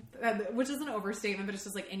which is an overstatement, but it's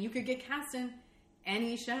just like, and you could get cast in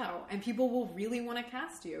any show, and people will really want to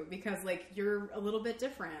cast you because like you're a little bit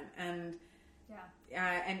different, and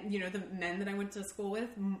the men that I went to school with,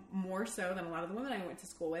 more so than a lot of the women I went to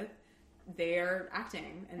school with, they're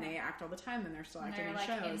acting, and they act all the time, and they're still acting in like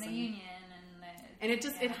shows, in the union, and it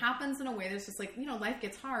just it happens in a way that's just like life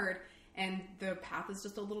gets hard, and the path is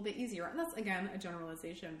just a little bit easier. And that's, again, a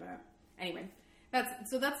generalization, but anyway.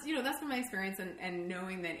 That's been my experience, and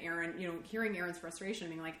knowing that Aaron, hearing Aaron's frustration,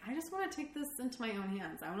 being like, I just want to take this into my own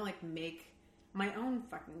hands. I want to, like, make my own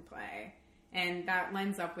fucking play. And that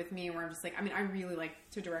lines up with me where I'm just like, I really like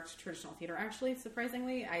to direct traditional theater, actually,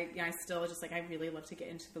 surprisingly. I still just, like, I really love to get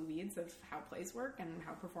into the weeds of how plays work and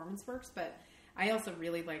how performance works, but I also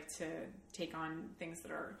really like to take on things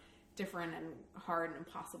that are different and hard and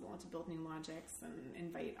impossible, and to build new logics and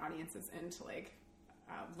invite audiences in to, like,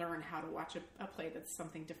 learn how to watch a play that's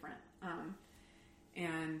something different.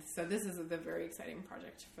 And so this is the very exciting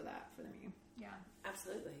project for me. Yeah,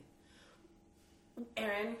 absolutely.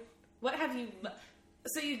 Aaron, what have you...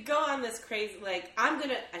 So you go on this crazy, like, I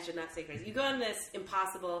should not say crazy. You go on this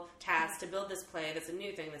impossible task to build this play that's a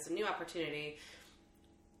new thing, that's a new opportunity.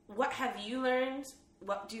 What have you learned?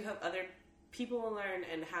 What do you hope other people will learn?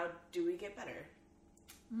 And how do we get better?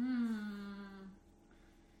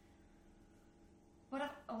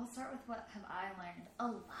 We'll start with what have I learned? A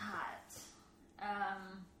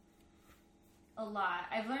lot.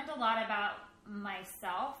 I've learned a lot about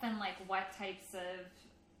myself and, like, what types of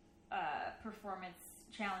performance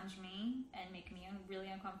challenge me and make me really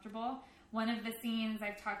uncomfortable. One of the scenes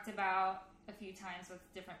I've talked about a few times with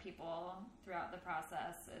different people throughout the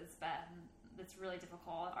process has been, that's really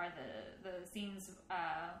difficult, are the scenes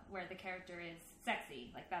where the character is sexy.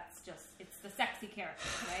 Like, it's the sexy character,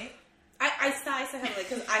 right? I sigh so heavily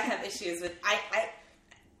because I have issues with...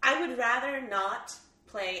 I would rather not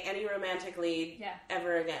play any romantic lead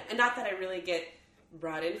ever again. And not that I really get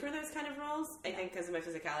brought in for those kind of roles. I think because of my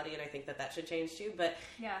physicality, and I think that should change too. But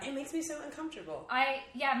it makes me so uncomfortable.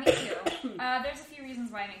 Me too. There's a few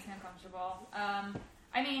reasons why it makes me uncomfortable.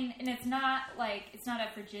 And it's not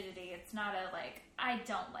a frigidity. It's not a, like, I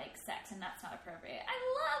don't like sex and that's not appropriate. I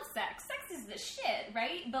love sex. Sex is the shit,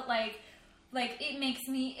 right? But, like, it makes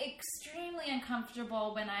me extremely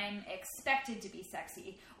uncomfortable when I'm expected to be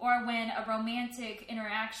sexy, or when a romantic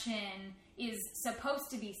interaction is supposed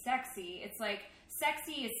to be sexy. It's like,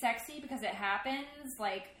 sexy is sexy because it happens,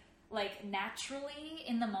 like naturally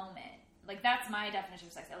in the moment. Like, that's my definition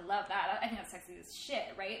of sexy. I love that. I think that's sexy as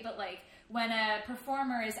shit, right? But, like, when a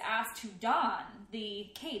performer is asked to don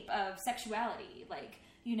the cape of sexuality, like,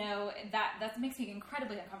 that makes me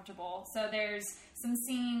incredibly uncomfortable. So there's some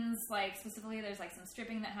scenes, like, specifically there's, like, some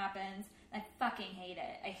stripping that happens. I fucking hate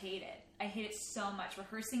it. I hate it. I hate it so much.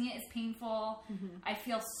 Rehearsing it is painful. Mm-hmm. I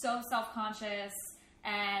feel so self-conscious.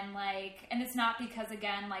 And, like, and it's not because,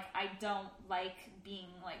 again, like, I don't like being,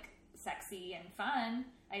 like, sexy and fun.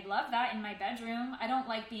 I love that in my bedroom. I don't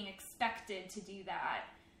like being expected to do that,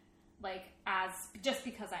 like, just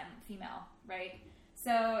because I'm female, right?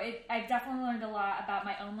 So I've definitely learned a lot about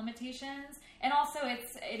my own limitations, and also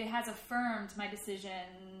it has affirmed my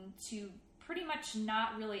decision to pretty much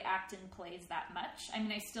not really act in plays that much. I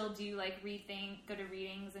mean, I still do, like, go to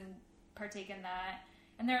readings and partake in that,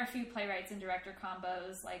 and there are a few playwrights and director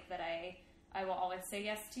combos, like, that I will always say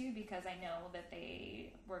yes to, because I know that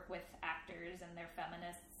they work with actors and they're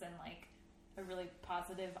feminists in, like, a really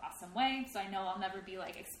positive, awesome way. So I know I'll never be,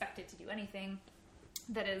 like, expected to do anything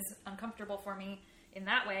that is uncomfortable for me in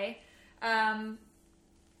that way. I've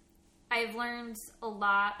learned a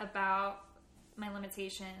lot about my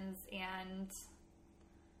limitations and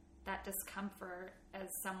that discomfort as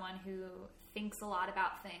someone who thinks a lot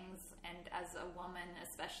about things, and as a woman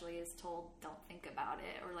especially is told, don't think about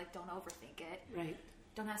it, or, like, don't overthink it. Right.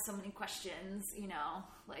 Don't ask so many questions,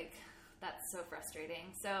 like, that's so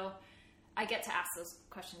frustrating. So I get to ask those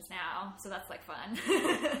questions now, so that's, like, fun.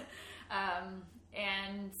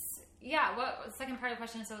 And yeah, what the second part of the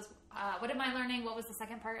question is, what am I learning? What was the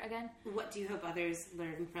second part again? What do you hope others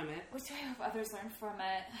learn from it? What do I hope others learn from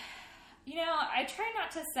it? I try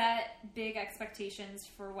not to set big expectations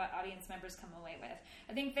for what audience members come away with.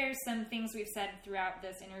 I think there's some things we've said throughout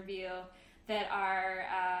this interview that are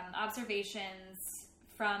observations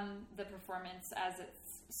from the performance as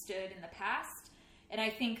it's stood in the past. And I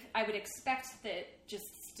think I would expect that just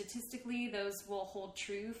statistically those will hold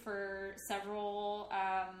true for several,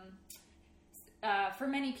 for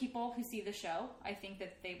many people who see the show. I think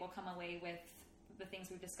that they will come away with the things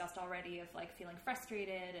we've discussed already of, like, feeling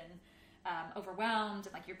frustrated and overwhelmed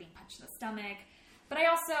and, like, you're being punched in the stomach. But I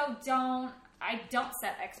also don't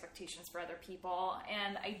set expectations for other people,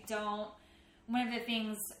 and one of the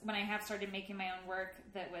things when I have started making my own work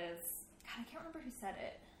that was, God, I can't remember who said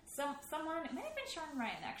it. Someone, it might have been Sean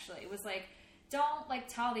Ryan, actually. It was like, don't, like,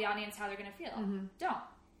 tell the audience how they're going to feel. Mm-hmm. Don't.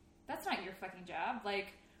 That's not your fucking job.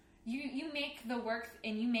 Like, you make the work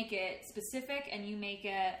and you make it specific and you make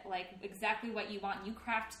it, like, exactly what you want. And you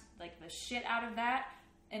craft, like, the shit out of that.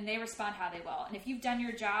 and they respond how they will. And if you've done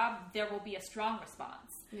your job, there will be a strong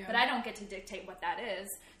response. Yeah. But I don't get to dictate what that is.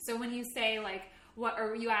 So when you say, like, what,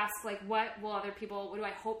 or you ask, like, what do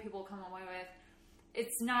I hope people come away with?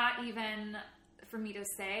 It's not even for me to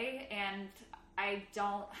say, and I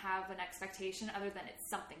don't have an expectation other than it's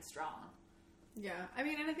something strong. Yeah, I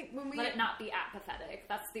mean, and I think when we let it not be apathetic.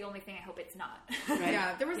 That's the only thing I hope it's not. Right.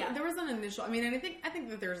 Yeah, there was an initial. I mean, and I think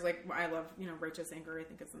that there's like, I love, righteous anger. I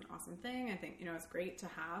think it's an awesome thing. I think it's great to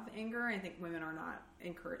have anger. I think women are not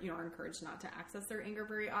encouraged, are encouraged not to access their anger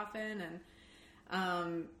very often.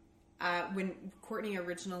 And when Courtney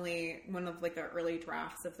originally, one of like the early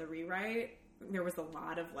drafts of the rewrite, there was a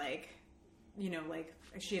lot of like,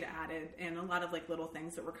 she had added and a lot of like little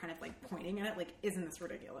things that were kind of like pointing at it, like, isn't this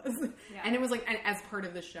ridiculous? Yeah. And it was like, as part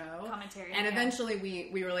of the show commentary. And eventually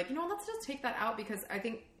we were like, let's just take that out, because I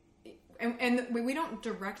think, and we don't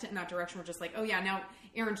direct it in that direction. We're just like, oh yeah, now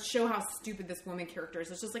Aaron, show how stupid this woman character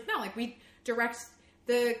is. It's just like, no, like we direct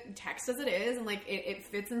the text as it is, and like it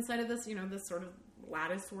fits inside of this, this sort of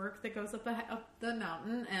lattice work that goes up the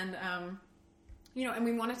mountain, and and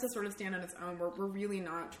we want it to sort of stand on its own. We're really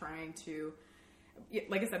not trying to,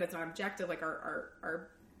 like I said, it's not objective. Like our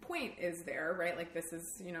point is there, right? Like this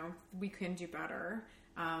is, we can do better.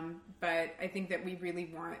 But I think that we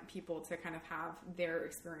really want people to kind of have their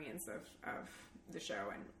experience of the show.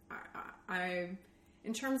 And I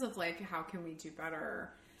in terms of like, how can we do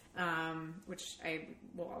better? Which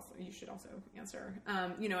you should also answer. I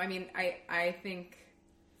mean, I think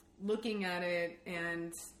looking at it,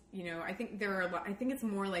 and, I think I think it's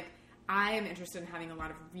more like, I am interested in having a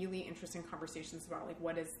lot of really interesting conversations about like,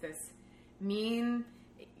 what does this mean?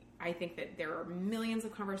 I think that there are millions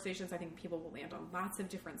of conversations. I think people will land on lots of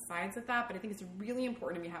different sides of that, but I think it's really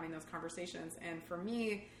important to be having those conversations. And for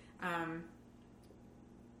me,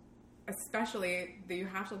 especially, that you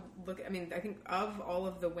have to look, I mean, I think of all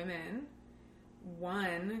of the women,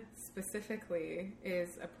 one specifically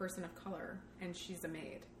is a person of color, and she's a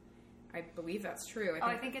maid. I believe that's true.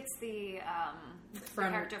 I think it's the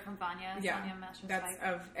character from Vanya. Yeah, Vanya Mashin's that's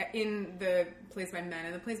wife. in the plays by men,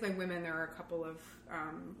 and the plays by women. There are a couple of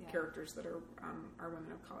characters that are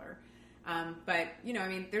women of color. But I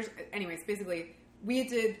mean, basically, we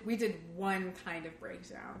did one kind of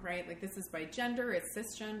breakdown, right? Like, this is by gender. It's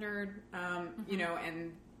cisgendered.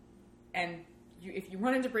 If you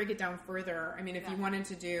wanted to break it down further, I mean, if you wanted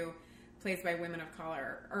to do plays by women of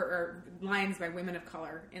color, or lines by women of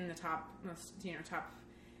color in the top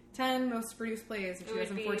 10 most produced plays of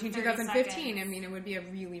 2014, 2015. I mean, it would be a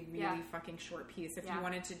really, really fucking short piece. If you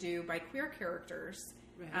wanted to do by queer characters,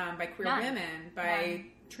 by queer women, by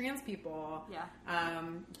trans people,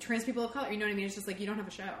 trans people of color, you know what I mean? It's just like, you don't have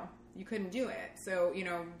a show. You couldn't do it. So,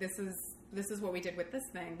 this is what we did with this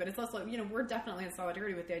thing. But it's also, we're definitely in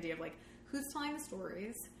solidarity with the idea of like, who's telling the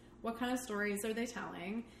stories? What kind of stories are they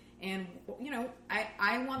telling? And,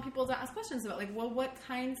 I want people to ask questions about, like, well, what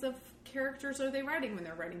kinds of characters are they writing when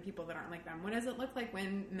they're writing people that aren't like them? What does it look like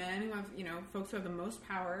when men who have, folks who have the most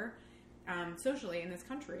power socially in this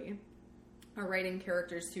country are writing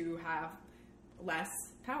characters who have less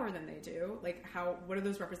power than they do? Like, what are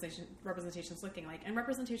those representations looking like? And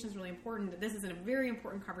representation is really important. This is a very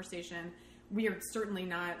important conversation. We are certainly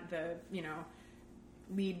not the,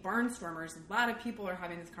 lead barnstormers. A lot of people are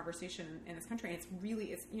having this conversation in this country, and it's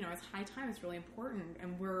high time. It's really important,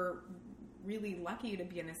 and we're really lucky to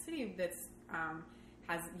be in a city that's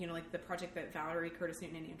has like the project that Valerie Curtis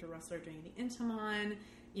Newton and Andrew Russell are doing, the Intimon.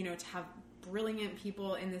 To have brilliant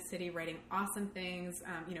people in the city writing awesome things.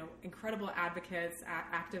 Incredible advocates,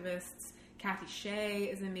 activists. Kathy Shea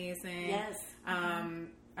is amazing. Yes.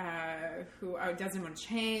 Desmond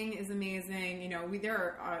Chang is amazing.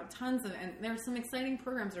 There are tons of, and there are some exciting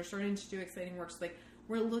programs that are starting to do exciting work. So, like,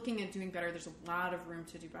 we're looking at doing better. There's a lot of room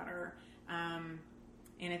to do better. And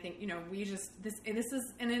I think, we just,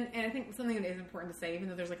 and I think something that is important to say, even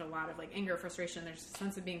though there's like a lot of like anger, frustration, there's a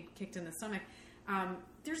sense of being kicked in the stomach.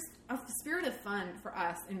 There's a spirit of fun for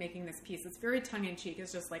us in making this piece. It's very tongue in cheek.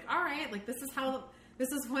 It's just like, all right, like, this is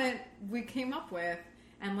what we came up with.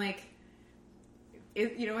 And like,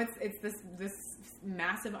 it's this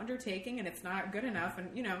massive undertaking, and it's not good enough.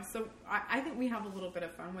 And, so I think we have a little bit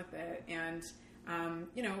of fun with it. And,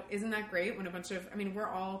 isn't that great when we're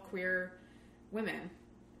all queer women,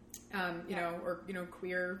 or,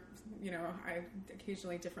 queer, I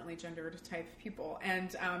occasionally differently gendered type people.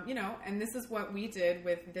 And, and this is what we did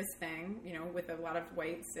with this thing, with a lot of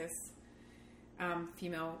white, cis,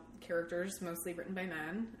 female characters, mostly written by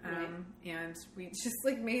men. And we just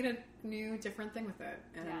like made a new, different thing with it.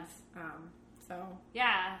 And,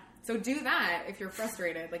 yeah. So do that if you're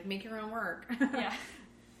frustrated, like, make your own work. Yeah.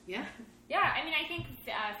 Yeah. Yeah, I mean, I think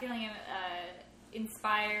feeling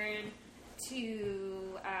inspired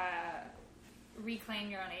to reclaim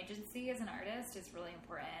your own agency as an artist is really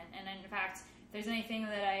important. And in fact, if there's anything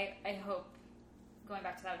that I hope, going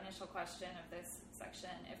back to that initial question of this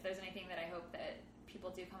section, if there's anything that I hope that people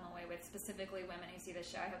do come away with, specifically women who see this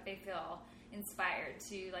show, I hope they feel inspired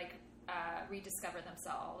to rediscover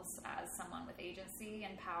themselves as someone with agency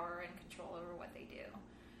and power and control over what they do.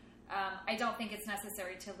 I don't think it's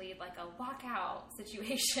necessary to lead like a walkout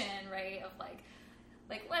situation, right? Of like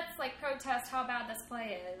let's like protest how bad this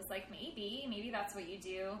play is. Like maybe that's what you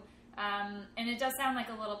do. And it does sound like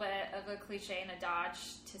a little bit of a cliche and a dodge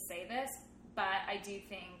to say this, but I do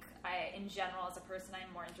think in general, as a person,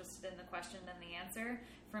 I'm more interested in the question than the answer.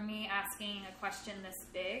 For me, asking a question this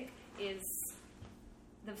big is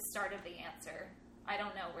the start of the answer. I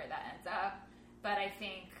don't know where that ends up, but I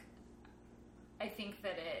think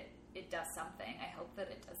that it does something. I hope that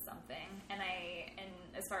it does something. And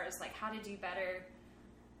as far as like how to do better,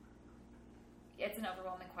 it's an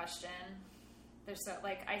overwhelming question. There's I'm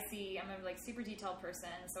a like super detailed person,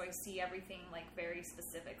 so I see everything like very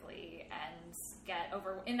specifically and get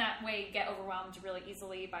overwhelmed really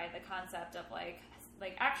easily by the concept of like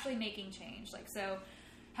actually making change. Like, so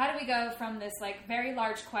how do we go from this like very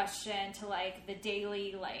large question to like the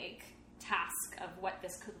daily like task of what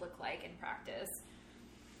this could look like in practice?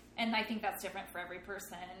 And I think that's different for every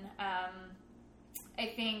person. I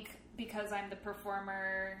think because I'm the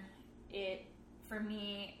performer, for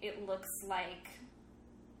me, it looks like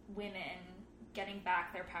women getting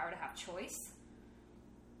back their power to have choice.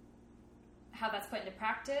 How that's put into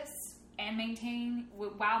practice and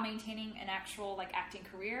while maintaining an actual like acting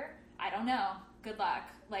career, I don't know. Good luck.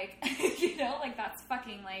 Like, like that's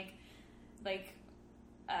fucking like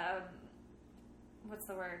what's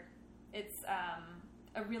the word? It's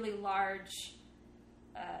a really large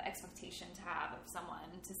expectation to have of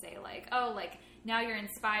someone to say like, oh, like now you're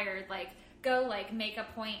inspired, like go like make a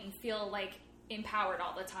point and feel like empowered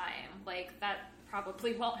all the time. Like that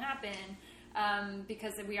probably won't happen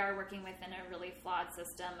because we are working within a really flawed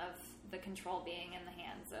system of the control being in the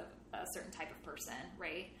hands of a certain type of person,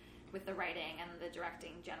 right? With the writing and the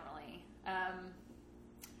directing generally.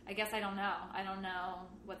 I guess I don't know. I don't know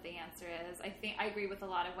what the answer is. I think I agree with a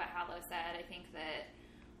lot of what Hallow said. I think that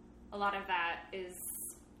a lot of that is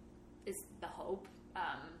the hope.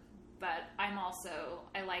 But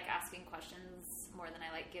I like asking questions more than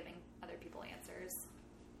I like giving other people answers.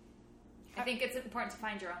 I think it's important to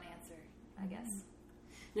find your own answer, I guess.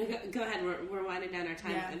 No, go ahead. We're winding down our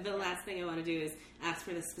time. Yeah. And the last thing I want to do is ask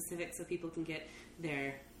for the specifics so people can get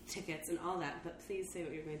their tickets and all that. But please say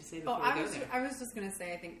what you're going to say before we go there. I was just going to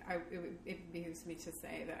say, I think it behooves me to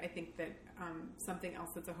say that I think that something else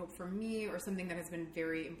that's a hope for me, or something that has been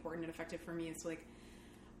very important and effective for me, is to like,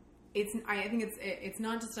 I think it's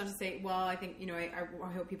not just enough to say, well, I think, I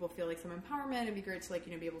hope people feel like some empowerment. It'd be great to like,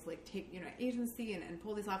 be able to like take, agency and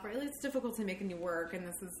pull these off. Right? It's difficult to make a new work, and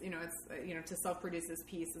this is, it's, to self-produce this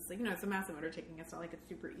piece. It's like, it's a massive undertaking. It's not like it's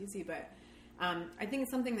super easy, but I think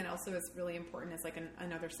something that also is really important is like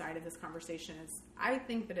another side of this conversation is I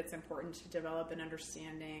think that it's important to develop an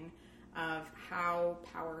understanding of how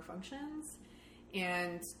power functions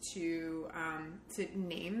and to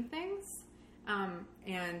name things.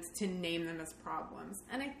 And to name them as problems.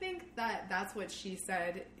 And I think that that's what she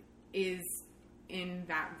said is in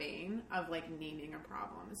that vein of like naming a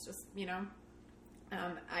problem. It's just,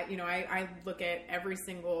 I look at every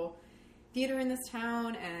single theater in this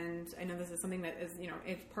town, and I know this is something that is,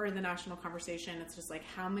 it's part of the national conversation. It's just like,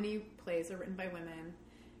 how many plays are written by women?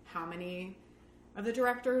 How many of the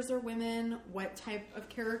directors are women? What type of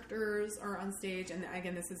characters are on stage? And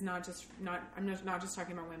again, this is I'm not just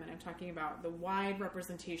talking about women. I'm talking about the wide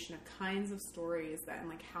representation of kinds of stories and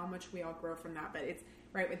like how much we all grow from that. But it's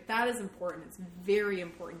right. But that is important. It's very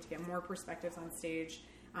important to get more perspectives on stage,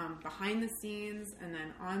 behind the scenes, and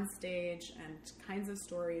then on stage, and kinds of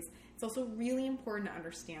stories. It's also really important to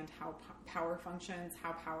understand how power functions,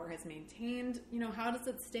 how power has maintained. How does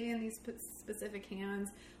it stay in these specific hands?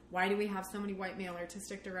 Why do we have so many white male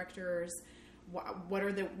artistic directors? What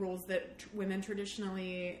are the roles that women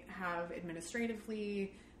traditionally have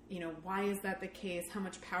administratively? Why is that the case? How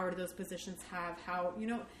much power do those positions have? How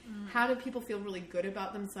do people feel really good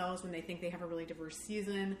about themselves when they think they have a really diverse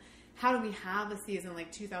season? How do we have a season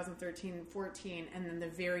like 2013-14 and then the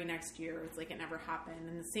very next year it's like it never happened?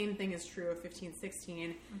 And the same thing is true of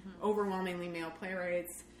 15-16. Overwhelmingly male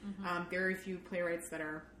playwrights, very few playwrights that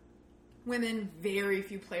are women, very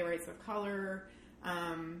few playwrights of color,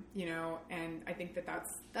 You know, and I think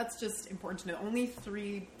that's just important to know. Only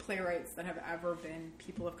 3 playwrights that have ever been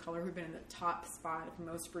people of color who've been in the top spot of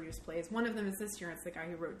most produced plays. One of them is this year. It's the guy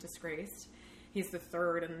who wrote Disgraced. He's the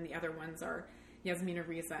 3rd, and then the other ones are Yasmina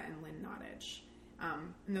Reza and Lynn Nottage.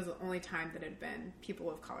 And those are the only time that had been people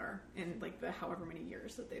of color in like the however many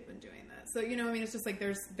years that they've been doing this. So, you know, I mean, it's just like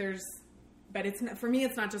but it's not, for me,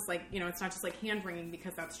 it's not just like, you know, it's not just like hand wringing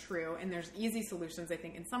because that's true. And there's easy solutions, I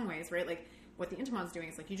think, in some ways, right? Like what the Intimon's doing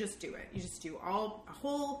is like, you just do it. You just do a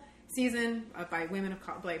whole season by women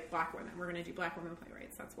of by Black women. We're going to do Black women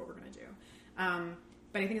playwrights. That's what we're going to do.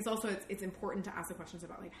 But I think it's also, it's important to ask the questions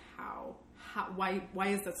about like why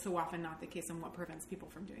is that so often not the case, and what prevents people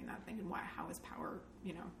from doing that thing, and how is power,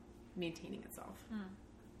 you know, maintaining itself?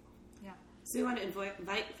 Yeah. So we want to invite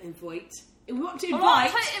I want to invite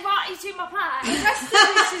you to my party. The rest of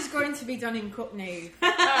this is going to be done in Cockney.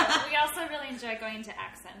 We also really enjoy going to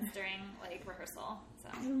accents during like rehearsal. So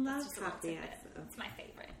I love just a Cockney little tidbit. accents. It's my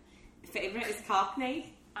favorite. Favorite is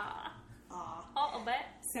Cockney. Ah, Aw. a little bit.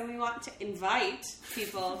 So we want to invite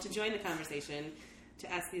people to join the conversation,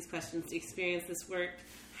 to ask these questions, to experience this work.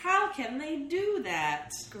 How can they do that?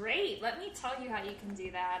 Great. Let me tell you how you can do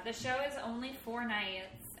that. The show is only 4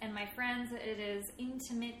 nights, and my friends, it is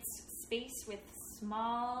intimate space with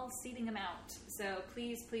small seating amount. So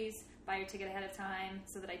please buy your ticket ahead of time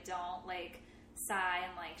so that I don't like sigh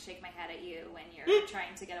and like shake my head at you when you're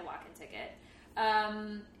trying to get a walk-in ticket.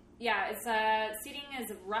 Yeah, it's seating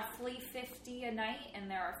is roughly 50 a night, and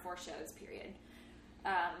there are 4 shows, period.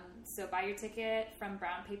 So buy your ticket from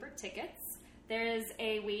Brown Paper Tickets. There is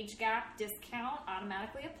a wage gap discount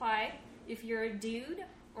automatically applied. If you're a dude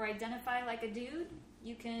or identify like a dude,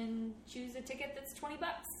 you can choose a ticket that's $20.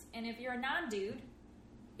 And if you're a non-dude,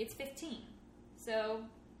 it's $15. So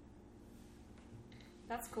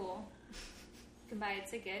that's cool. You can buy a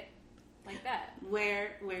ticket like that.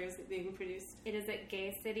 Where is it being produced? It is at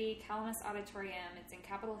Gay City Calamus Auditorium. It's in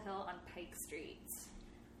Capitol Hill on Pike Street.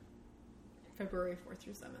 February 4th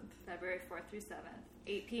through 7th. February 4th through 7th,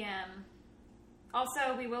 8 p.m.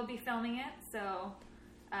 Also, we will be filming it, so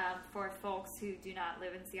for folks who do not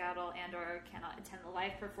live in Seattle and or cannot attend the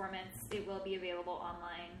live performance, it will be available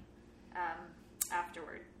online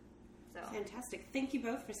afterward. So Fantastic. Thank you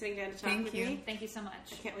both for sitting down to talk with me. Thank you so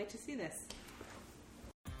much. I can't wait to see this.